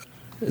the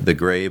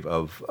grave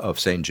of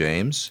St.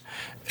 James,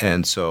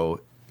 and so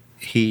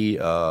he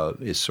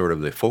is sort of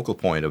the focal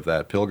point of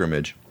that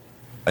pilgrimage.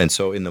 And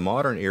so in the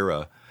modern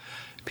era,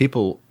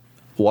 people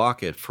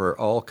walk it for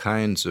all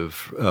kinds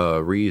of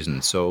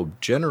reasons. So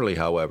generally,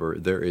 however,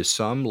 there is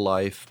some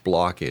life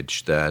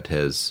blockage that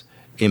has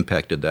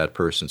impacted that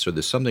person. So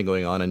there's something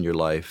going on in your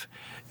life,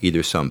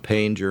 either some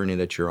pain journey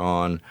that you're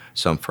on,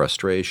 some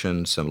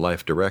frustration, some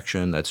life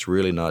direction that's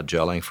really not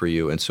gelling for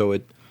you. And so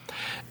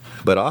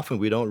but often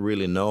we don't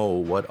really know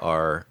what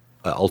our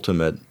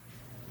ultimate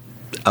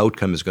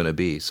outcome is going to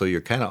be. So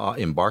you're kind of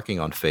embarking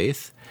on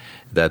faith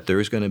that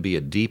there's going to be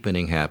a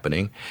deepening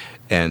happening.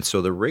 And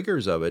so the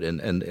rigors of it,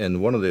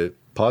 and one of the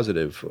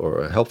positive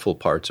or helpful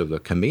parts of the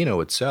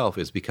Camino itself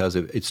is because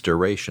of its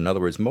duration. In other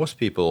words, most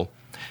people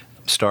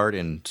start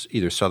in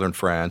either southern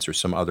France or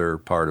some other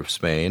part of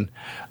Spain,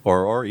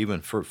 or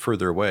even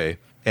further away.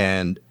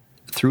 And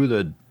through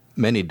the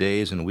many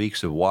days and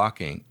weeks of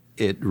walking,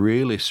 it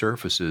really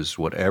surfaces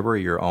whatever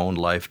your own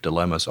life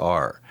dilemmas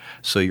are.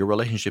 So your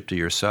relationship to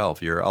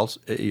yourself, you're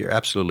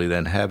absolutely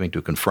then having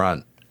to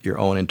confront your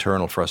own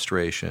internal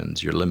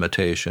frustrations, your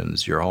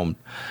limitations, your own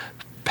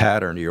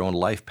pattern, your own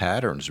life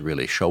patterns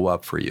really show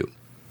up for you.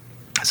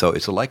 So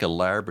it's like a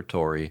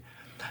laboratory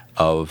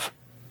of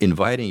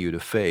inviting you to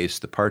face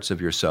the parts of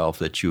yourself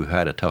that you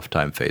had a tough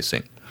time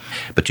facing.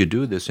 But you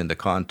do this in the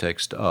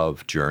context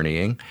of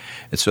journeying.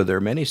 And so there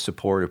are many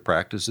supportive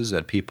practices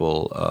that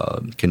people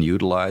can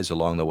utilize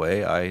along the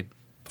way.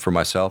 For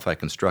myself, I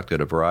constructed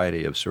a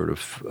variety of sort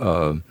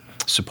of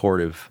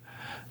supportive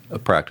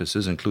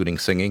practices, including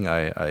singing.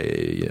 I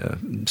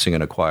sing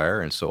in a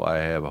choir, and so I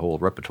have a whole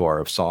repertoire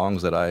of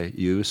songs that I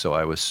use. So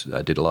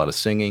I did a lot of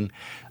singing.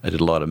 I did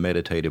a lot of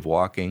meditative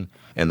walking.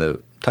 And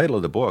the title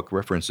of the book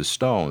references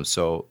stones.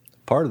 So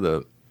part of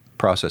the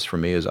process for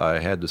me is I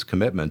had this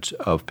commitment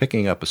of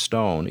picking up a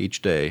stone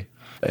each day,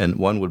 and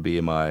one would be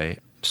my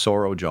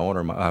sorrow stone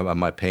or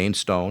my pain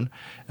stone,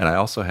 and I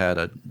also had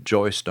a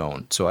joy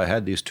stone. So I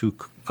had these two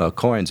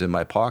coins in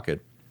my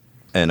pocket,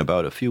 and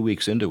about a few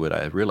weeks into it,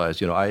 I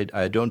realized,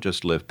 I don't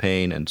just live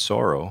pain and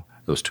sorrow,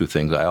 those two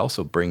things. I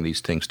also bring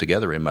these things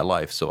together in my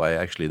life. So I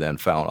actually then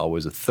found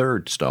always a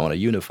third stone, a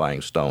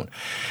unifying stone.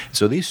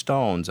 So these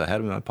stones I had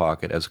them in my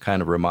pocket as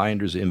kind of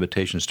reminders,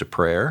 invitations to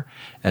prayer,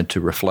 and to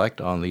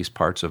reflect on these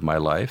parts of my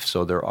life.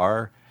 So there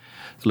are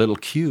little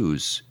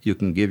cues you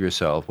can give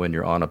yourself when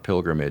you're on a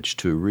pilgrimage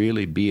to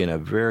really be in a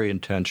very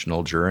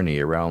intentional journey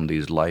around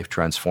these life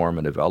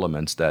transformative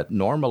elements that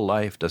normal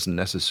life doesn't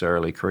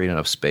necessarily create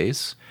enough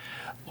space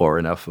or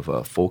enough of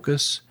a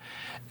focus.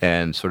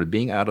 And sort of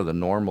being out of the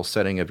normal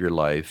setting of your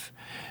life,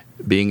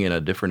 being in a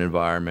different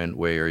environment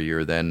where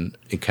you're then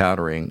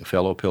encountering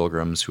fellow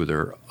pilgrims who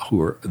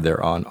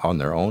are on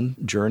their own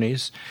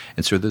journeys,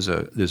 and so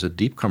there's a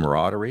deep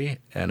camaraderie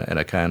and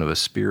a kind of a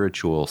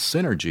spiritual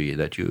synergy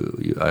that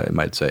you I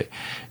might say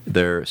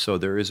there. So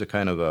there is a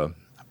kind of a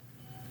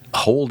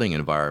holding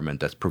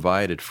environment that's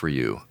provided for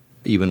you.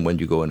 Even when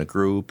you go in a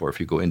group or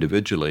if you go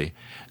individually,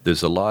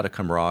 there's a lot of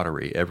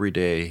camaraderie. Every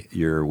day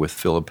you're with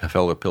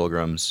fellow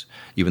pilgrims,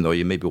 even though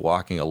you may be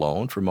walking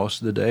alone for most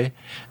of the day.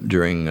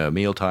 During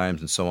meal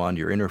times and so on,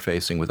 you're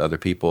interfacing with other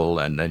people,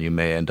 and then you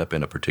may end up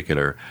in a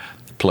particular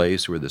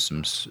place where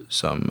there's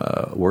some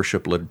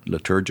worship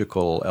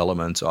liturgical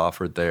elements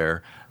offered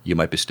there. You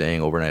might be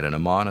staying overnight in a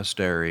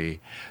monastery.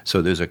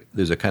 So there's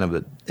a kind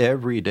of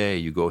every day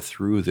you go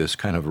through this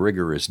kind of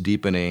rigorous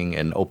deepening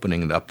and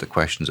opening up the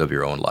questions of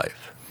your own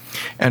life.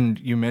 And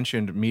you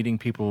mentioned meeting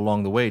people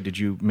along the way. Did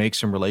you make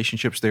some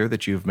relationships there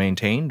that you've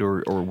maintained,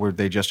 or were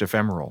they just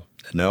ephemeral?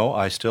 No,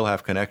 I still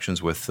have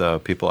connections with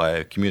people.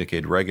 I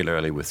communicate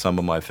regularly with some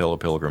of my fellow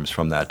pilgrims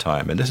from that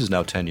time. And this is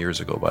now 10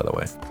 years ago, by the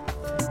way.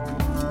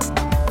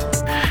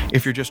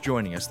 If you're just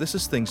joining us, this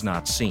is Things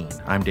Not Seen.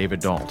 I'm David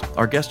Dault.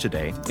 Our guest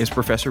today is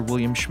Professor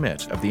William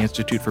Schmidt of the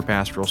Institute for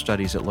Pastoral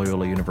Studies at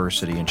Loyola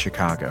University in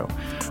Chicago.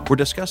 We're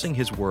discussing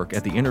his work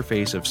at the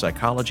interface of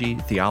psychology,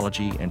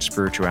 theology, and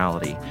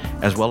spirituality,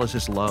 as well as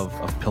his love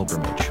of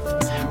pilgrimage.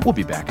 We'll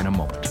be back in a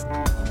moment.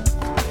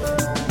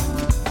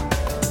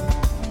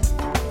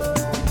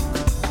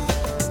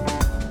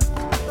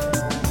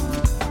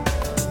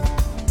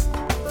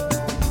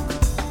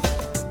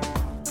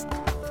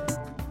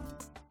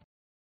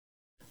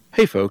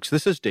 Hey folks,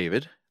 this is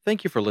David.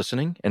 Thank you for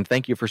listening, and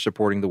thank you for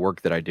supporting the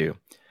work that I do.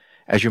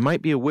 As you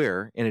might be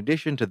aware, in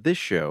addition to this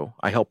show,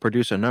 I help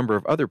produce a number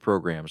of other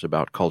programs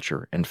about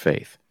culture and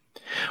faith.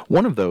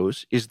 One of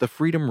those is the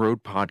Freedom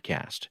Road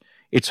podcast.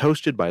 It's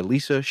hosted by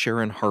Lisa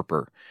Sharon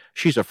Harper.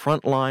 She's a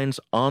frontlines,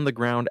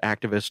 on-the-ground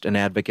activist and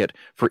advocate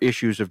for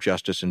issues of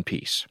justice and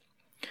peace.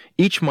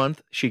 Each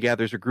month, she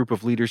gathers a group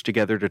of leaders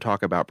together to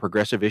talk about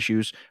progressive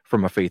issues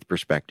from a faith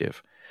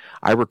perspective.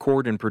 I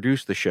record and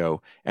produce the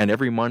show, and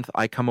every month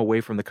I come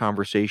away from the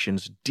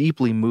conversations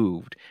deeply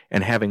moved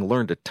and having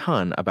learned a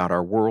ton about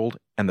our world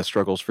and the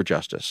struggles for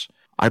justice.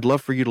 I'd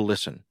love for you to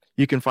listen.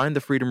 You can find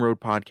the Freedom Road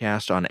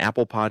podcast on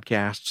Apple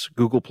Podcasts,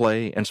 Google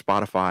Play, and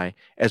Spotify,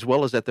 as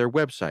well as at their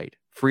website,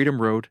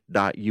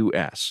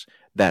 freedomroad.us.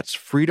 That's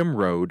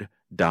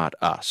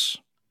freedomroad.us.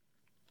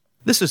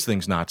 This is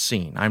Things Not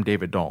Seen. I'm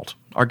David Dault.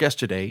 Our guest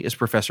today is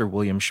Professor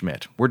William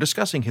Schmidt. We're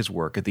discussing his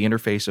work at the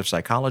interface of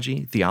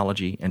psychology,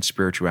 theology, and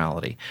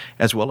spirituality,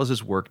 as well as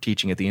his work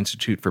teaching at the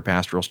Institute for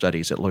Pastoral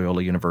Studies at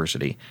Loyola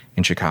University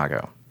in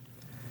Chicago.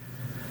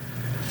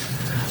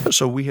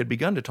 So we had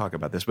begun to talk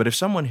about this, but if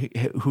someone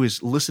who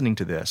is listening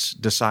to this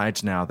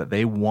decides now that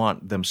they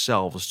want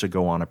themselves to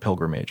go on a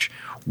pilgrimage,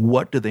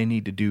 what do they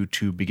need to do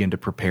to begin to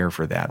prepare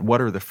for that?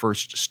 What are the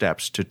first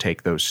steps to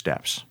take those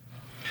steps?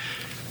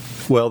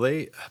 Well,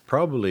 they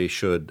probably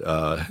should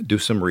do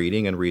some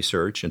reading and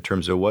research in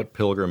terms of what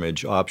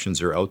pilgrimage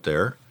options are out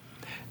there.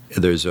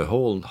 There's a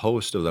whole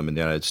host of them in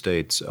the United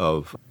States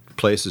of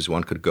places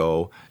one could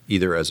go,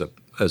 either as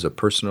a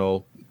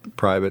personal,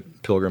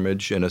 private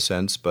pilgrimage in a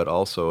sense, but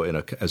also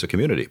as a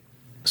community.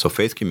 So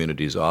faith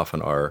communities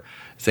often are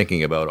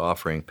thinking about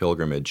offering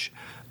pilgrimage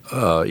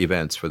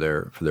events for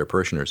their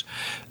parishioners.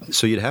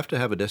 So you'd have to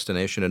have a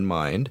destination in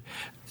mind.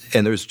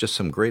 And there's just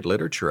some great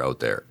literature out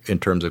there in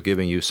terms of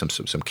giving you some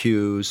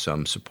cues,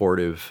 some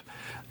supportive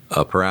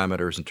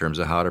parameters in terms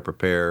of how to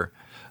prepare.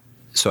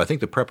 So I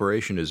think the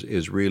preparation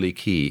is really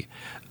key.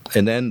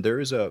 And then there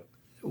is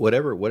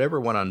whatever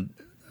one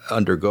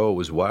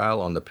undergoes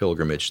while on the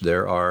pilgrimage,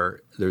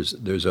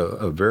 there's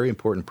a very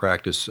important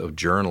practice of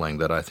journaling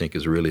that I think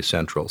is really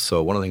central.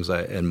 So one of the things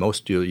and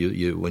most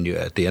you when you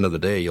at the end of the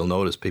day, you'll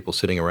notice people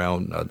sitting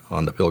around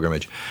on the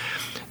pilgrimage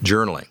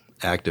journaling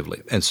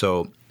actively. And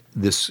so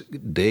this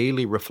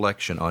daily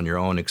reflection on your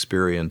own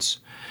experience,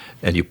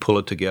 and you pull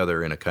it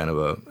together in a kind of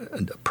a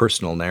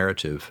personal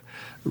narrative,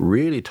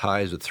 really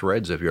ties the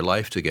threads of your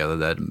life together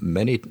that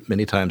many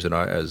times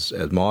as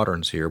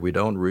moderns here, we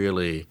don't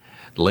really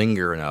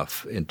linger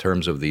enough in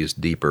terms of these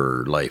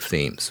deeper life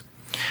themes.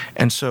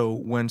 And so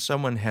when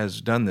someone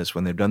has done this,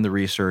 when they've done the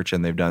research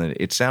and they've done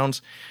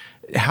it,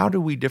 how do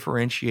we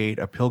differentiate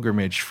a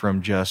pilgrimage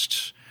from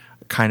just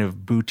kind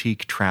of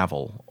boutique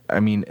travel.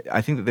 I mean,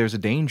 I think that there's a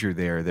danger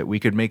there that we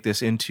could make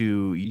this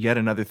into yet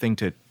another thing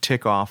to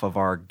tick off of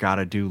our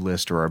gotta-do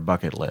list or our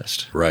bucket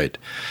list. Right.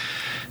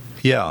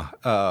 Yeah.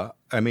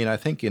 I mean, I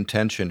think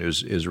intention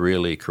is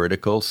really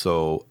critical.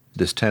 So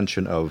this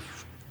tension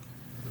of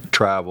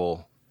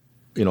travel,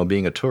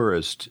 being a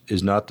tourist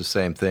is not the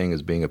same thing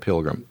as being a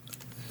pilgrim.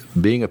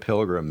 Being a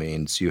pilgrim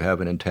means you have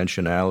an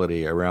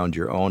intentionality around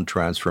your own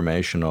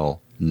transformational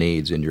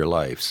needs in your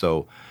life.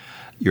 So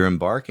you're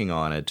embarking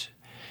on it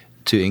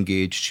to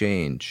engage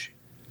change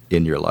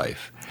in your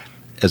life.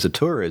 As a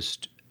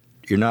tourist,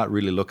 you're not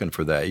really looking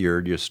for that.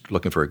 You're just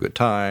looking for a good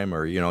time,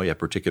 or you have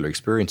particular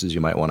experiences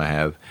you might want to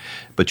have,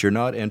 but you're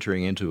not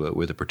entering into it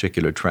with a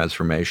particular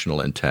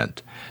transformational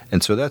intent.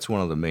 And so that's one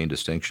of the main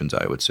distinctions,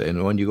 I would say.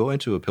 And when you go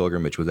into a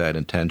pilgrimage with that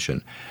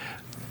intention,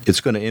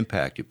 it's going to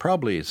impact you,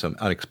 probably in some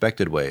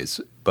unexpected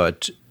ways,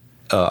 but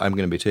I'm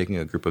going to be taking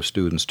a group of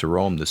students to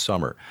Rome this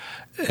summer,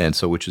 and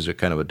so which is a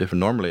kind of a different.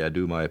 Normally, I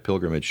do my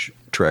pilgrimage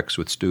treks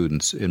with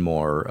students in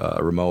more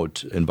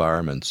remote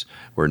environments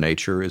where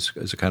nature is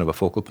a kind of a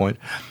focal point.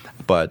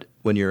 But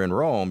when you're in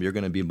Rome, you're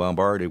going to be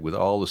bombarded with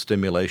all the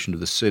stimulation of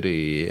the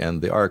city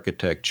and the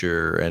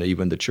architecture and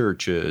even the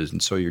churches,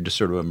 and so you're just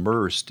sort of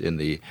immersed in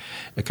the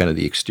kind of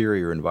the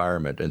exterior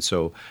environment. And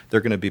so there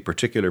are going to be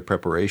particular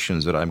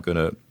preparations that I'm going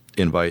to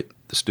invite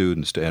the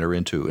students to enter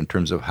into in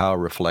terms of how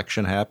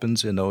reflection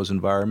happens in those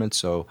environments.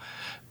 So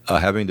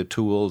having the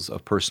tools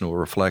of personal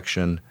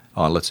reflection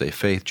on, let's say,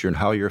 faith journey,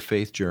 how your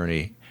faith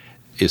journey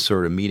is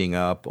sort of meeting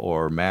up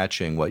or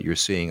matching what you're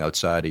seeing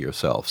outside of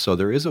yourself. So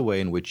there is a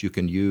way in which you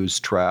can use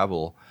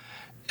travel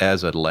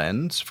as a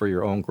lens for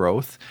your own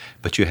growth,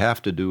 but you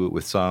have to do it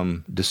with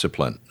some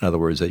discipline. In other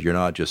words, that you're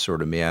not just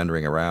sort of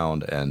meandering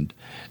around and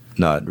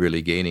not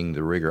really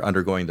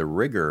undergoing the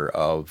rigor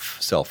of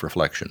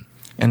self-reflection.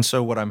 And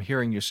so what I'm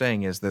hearing you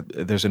saying is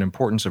that there's an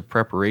importance of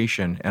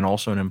preparation and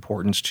also an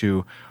importance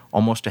to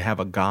almost to have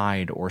a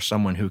guide or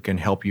someone who can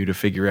help you to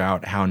figure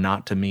out how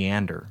not to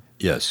meander.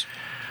 Yes.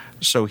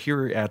 So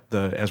here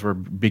as we're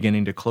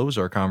beginning to close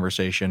our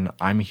conversation,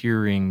 I'm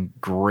hearing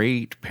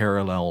great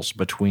parallels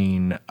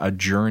between a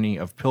journey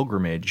of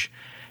pilgrimage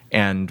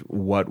and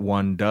what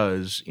one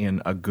does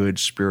in a good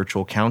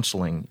spiritual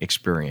counseling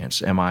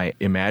experience. Am I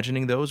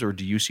imagining those, or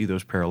do you see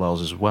those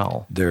parallels as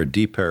well? There are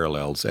deep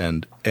parallels,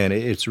 and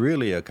it's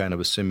really a kind of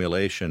a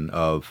simulation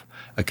of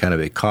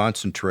it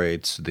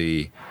concentrates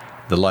the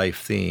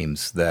life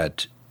themes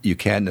that you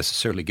can't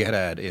necessarily get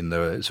at in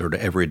the sort of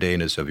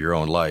everydayness of your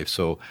own life.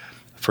 So,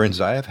 for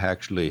instance, I have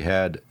actually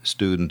had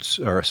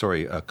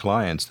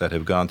clients that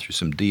have gone through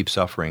some deep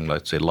suffering,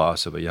 let's say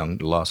loss of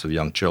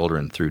young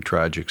children through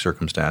tragic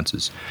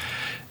circumstances,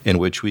 in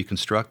which we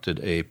constructed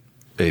a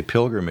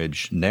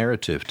pilgrimage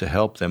narrative to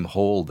help them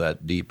hold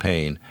that deep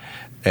pain,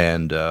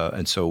 and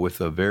so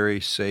with a very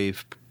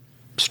safe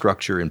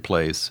structure in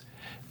place,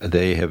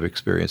 they have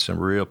experienced some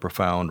real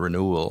profound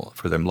renewal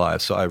for their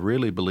lives. So I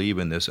really believe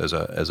in this as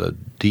a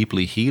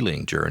deeply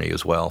healing journey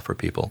as well for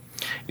people.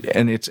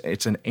 And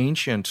it's an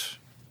ancient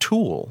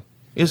tool,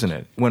 isn't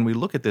it? When we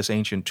look at this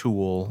ancient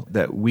tool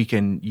that we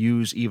can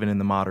use even in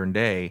the modern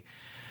day,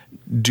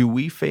 do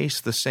we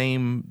face the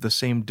same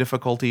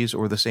difficulties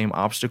or the same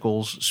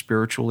obstacles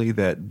spiritually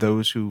that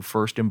those who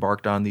first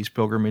embarked on these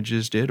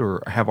pilgrimages did,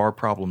 or have our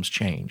problems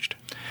changed?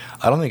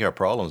 I don't think our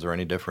problems are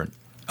any different.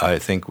 I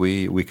think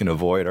we can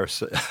avoid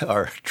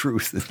our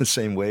truth in the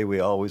same way we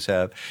always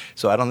have.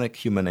 So I don't think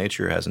human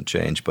nature hasn't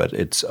changed, but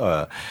it's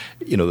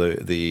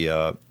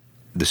the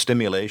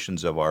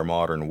stimulations of our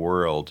modern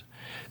world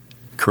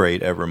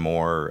create ever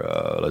more,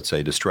 let's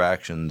say,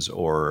 distractions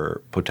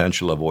or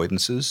potential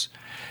avoidances.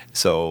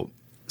 So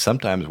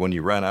sometimes when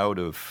you run out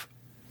of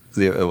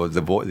the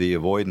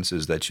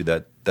avoidances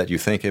that you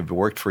think have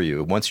worked for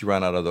you, once you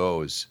run out of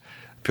those,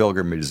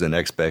 pilgrimage is the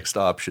next best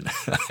option,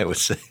 I would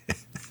say.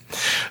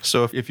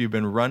 So if you've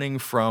been running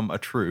from a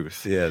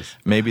truth, yes,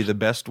 maybe the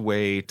best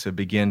way to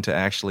begin to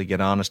actually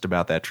get honest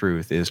about that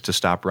truth is to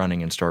stop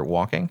running and start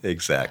walking?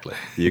 Exactly.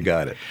 You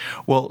got it.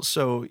 Well,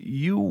 so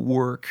you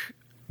work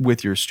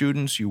with your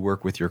students, you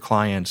work with your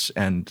clients,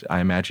 and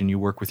I imagine you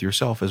work with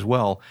yourself as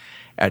well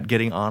at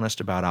getting honest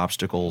about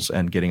obstacles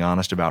and getting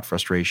honest about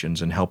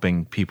frustrations and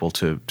helping people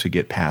to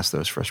get past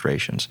those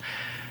frustrations.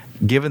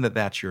 Given that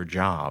that's your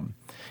job,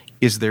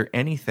 is there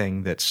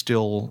anything that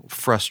still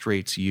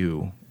frustrates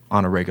you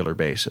on a regular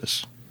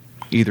basis,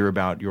 either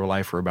about your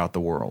life or about the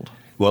world?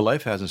 Well,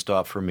 life hasn't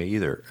stopped for me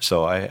either.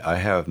 So I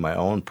have my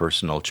own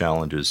personal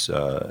challenges,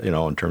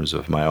 in terms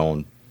of my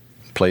own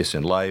place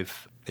in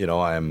life.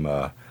 I'm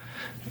a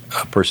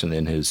person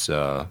in his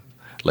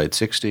late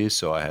 60s,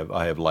 so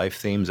I have life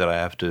themes that I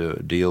have to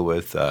deal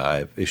with. I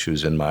have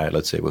issues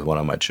let's say, with one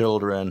of my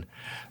children.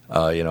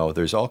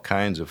 There's all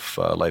kinds of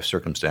life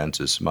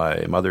circumstances.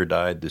 My mother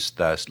died this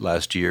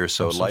last year,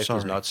 so life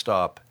does not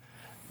stop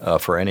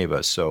for any of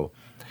us. So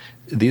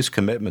these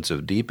commitments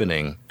of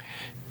deepening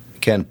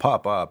can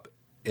pop up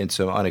in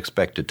some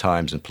unexpected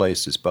times and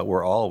places, but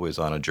we're always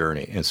on a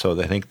journey. And so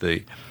I think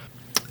the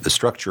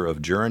structure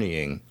of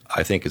journeying,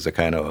 I think, is a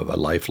kind of a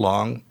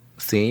lifelong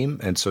theme.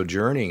 And so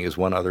journeying is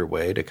one other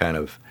way to kind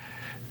of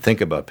think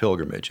about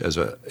pilgrimage as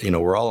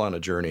we're all on a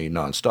journey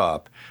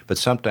nonstop, but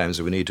sometimes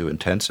we need to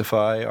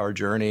intensify our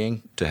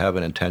journeying to have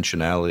an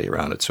intentionality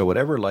around it. So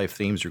whatever life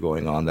themes are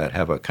going on that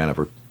have a kind of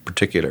a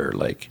particular,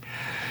 like,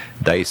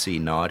 dicey,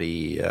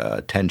 knotty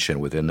tension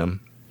within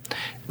them,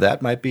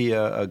 that might be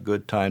a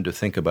good time to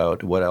think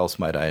about what else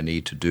might I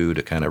need to do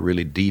to kind of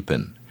really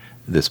deepen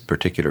this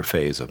particular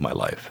phase of my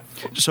life.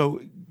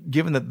 So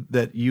given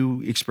that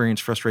you experience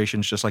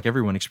frustrations just like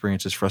everyone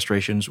experiences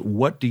frustrations,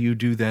 what do you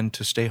do then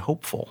to stay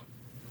hopeful?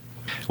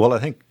 Well, I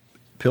think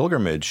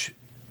pilgrimage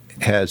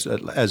has,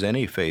 as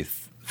any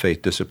faith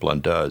discipline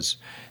does,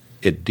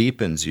 it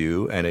deepens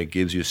you and it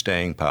gives you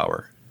staying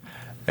power.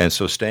 And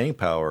so staying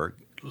power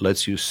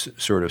lets you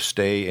sort of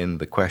stay in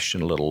the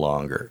question a little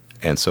longer.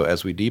 And so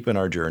as we deepen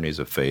our journeys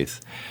of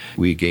faith,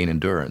 we gain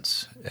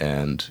endurance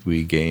and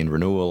we gain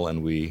renewal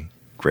and we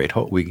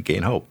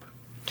gain hope.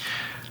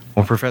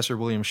 Well, Professor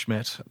William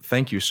Schmidt,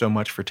 thank you so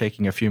much for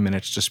taking a few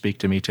minutes to speak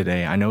to me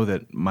today. I know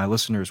that my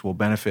listeners will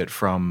benefit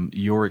from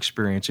your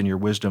experience and your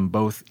wisdom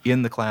both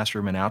in the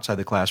classroom and outside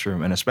the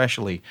classroom, and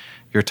especially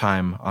your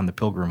time on the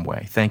Pilgrim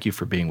Way. Thank you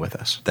for being with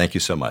us. Thank you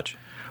so much.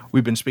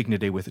 We've been speaking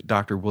today with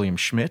Dr. William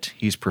Schmidt.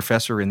 He's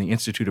professor in the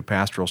Institute of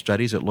Pastoral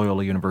Studies at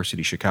Loyola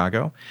University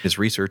Chicago. His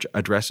research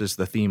addresses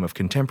the theme of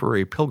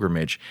contemporary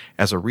pilgrimage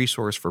as a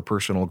resource for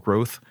personal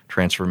growth,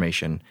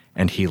 transformation,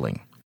 and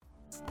healing.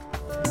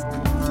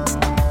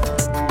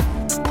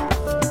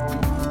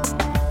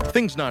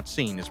 Things Not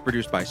Seen is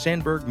produced by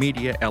Sandberg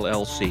Media,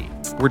 LLC.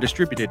 We're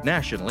distributed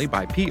nationally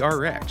by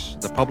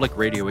PRX, the Public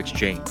Radio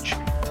Exchange.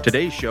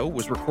 Today's show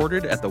was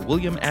recorded at the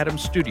William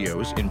Adams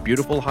Studios in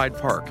beautiful Hyde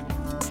Park,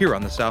 here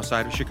on the south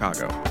side of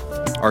Chicago.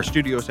 Our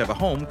studios have a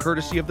home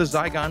courtesy of the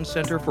Zygon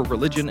Center for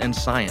Religion and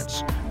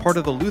Science, part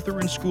of the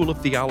Lutheran School of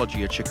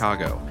Theology at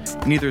Chicago.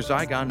 Neither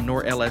Zygon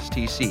nor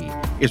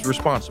LSTC is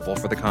responsible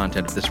for the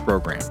content of this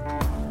program.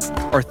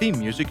 Our theme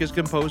music is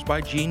composed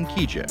by Gene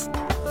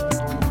Kija.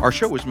 Our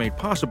show was made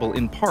possible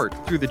in part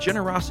through the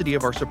generosity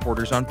of our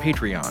supporters on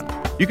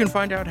Patreon. You can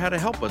find out how to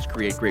help us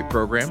create great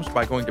programs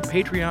by going to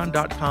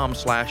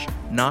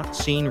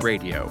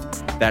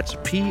patreon.com/notseenradio. That's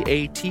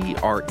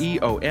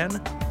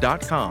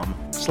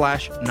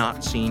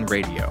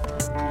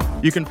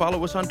patreon.com/notseenradio. You can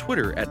follow us on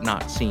Twitter at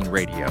Not Seen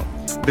Radio.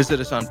 Visit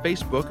us on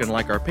Facebook and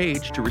like our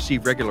page to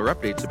receive regular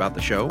updates about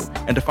the show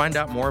and to find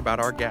out more about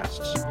our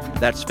guests.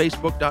 That's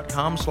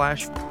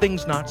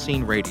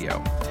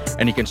facebook.com/thingsnotseenradio.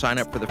 And you can sign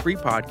up for the free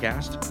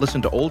podcast,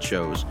 listen to old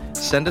shows,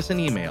 send us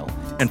an email,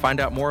 and find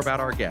out more about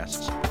our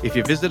guests if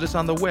you visit us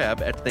on the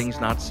web at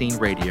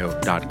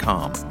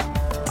thingsnotseenradio.com.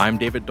 I'm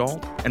David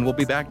Dault, and we'll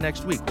be back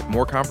next week with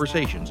more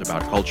conversations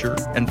about culture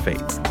and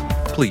faith.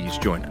 Please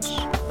join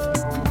us.